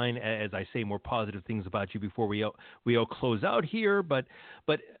the line as I say more positive things about you before we all close out here. But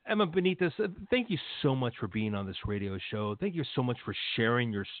Emma Benitez, thank you so much for being on this radio show. Thank you so much for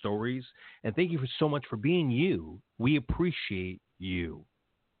sharing your stories, and thank you so much for being you. We appreciate you.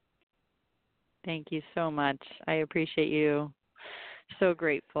 Thank you so much. I appreciate you. So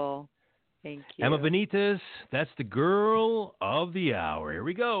grateful. Thank you. Emma Benitez, that's the girl of the hour. Here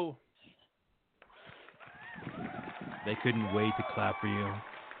we go. They couldn't wait to clap for you.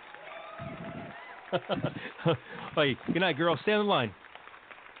 Hey, good night, girl. Stay on the line.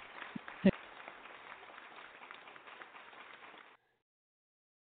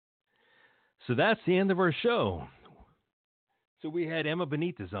 So that's the end of our show. So we had Emma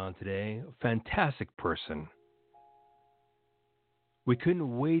Benitez on today, a fantastic person. We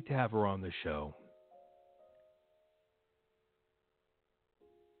couldn't wait to have her on the show.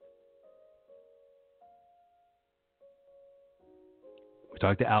 We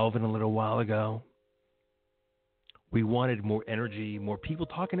talked to Alvin a little while ago. We wanted more energy, more people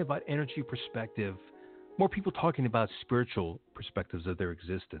talking about energy perspective, more people talking about spiritual perspectives of their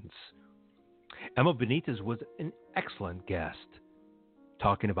existence. Emma Benitez was an excellent guest,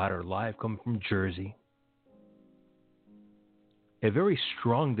 talking about her life coming from Jersey. A very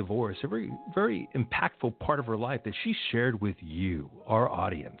strong divorce, a very, very impactful part of her life that she shared with you, our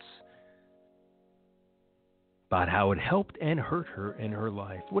audience, about how it helped and hurt her in her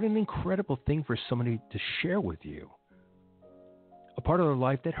life. What an incredible thing for somebody to share with you. A part of their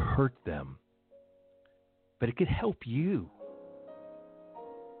life that hurt them, but it could help you.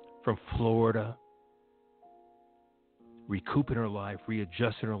 From Florida, recouping her life,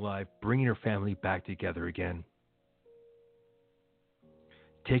 readjusting her life, bringing her family back together again.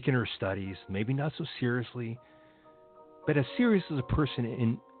 Taking her studies, maybe not so seriously, but as serious as a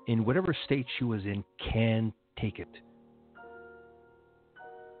person in whatever state she was in can take it.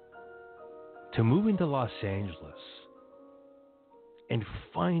 To moving to Los Angeles and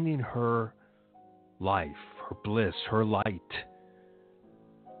finding her life, her bliss, her light,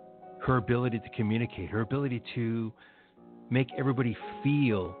 her ability to communicate, her ability to make everybody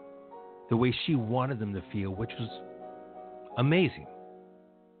feel the way she wanted them to feel, which was amazing.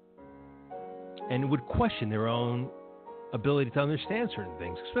 And would question their own ability to understand certain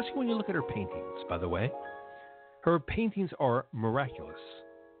things, especially when you look at her paintings, by the way. Her paintings are miraculous.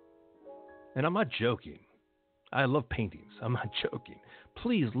 And I'm not joking. I love paintings. I'm not joking.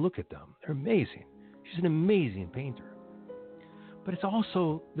 Please look at them. They're amazing. She's an amazing painter. But it's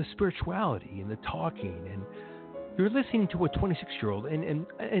also the spirituality and the talking. And you're listening to a 26-year-old.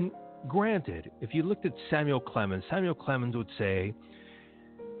 And granted, if you looked at Samuel Clemens would say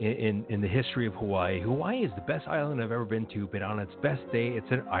in the history of Hawaii is the best island I've ever been to, but on its best day,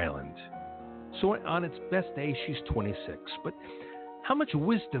 it's an island. So on its best day, she's 26. But how much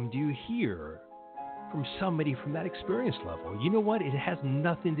wisdom do you hear from somebody from that experience level? You know what? It has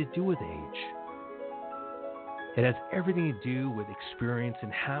nothing to do with age. It has everything to do with experience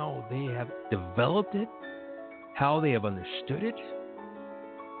and how they have developed it, how they have understood it,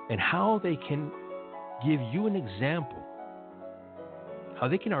 and how they can give you an example, how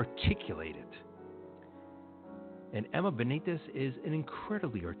they can articulate it. And Emma Benitez is an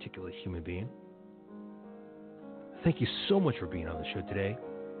incredibly articulate human being. Thank you so much for being on the show today.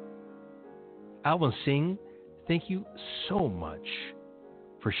 Alvin Singh, thank you so much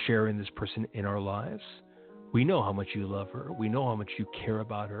for sharing this person in our lives. We know how much you love her. We know how much you care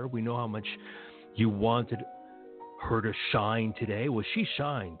about her. We know how much you wanted her to shine today. Well, she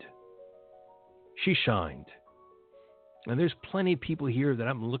shined. She shined. And there's plenty of people here that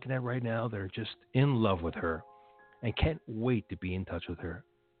I'm looking at right now that are just in love with her and can't wait to be in touch with her.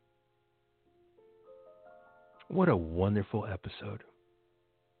 What a wonderful episode.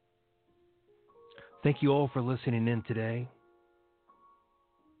 Thank you all for listening in today.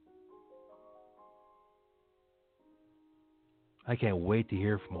 I can't wait to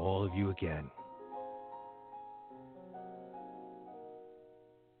hear from all of you again.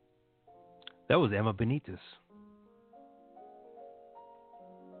 That was Emma Benitez.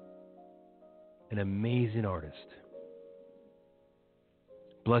 An amazing artist.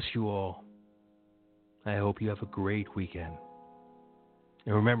 Bless you all. I hope you have a great weekend.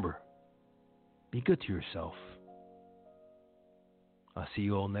 And remember, be good to yourself. I'll see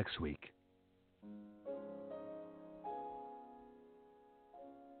you all next week.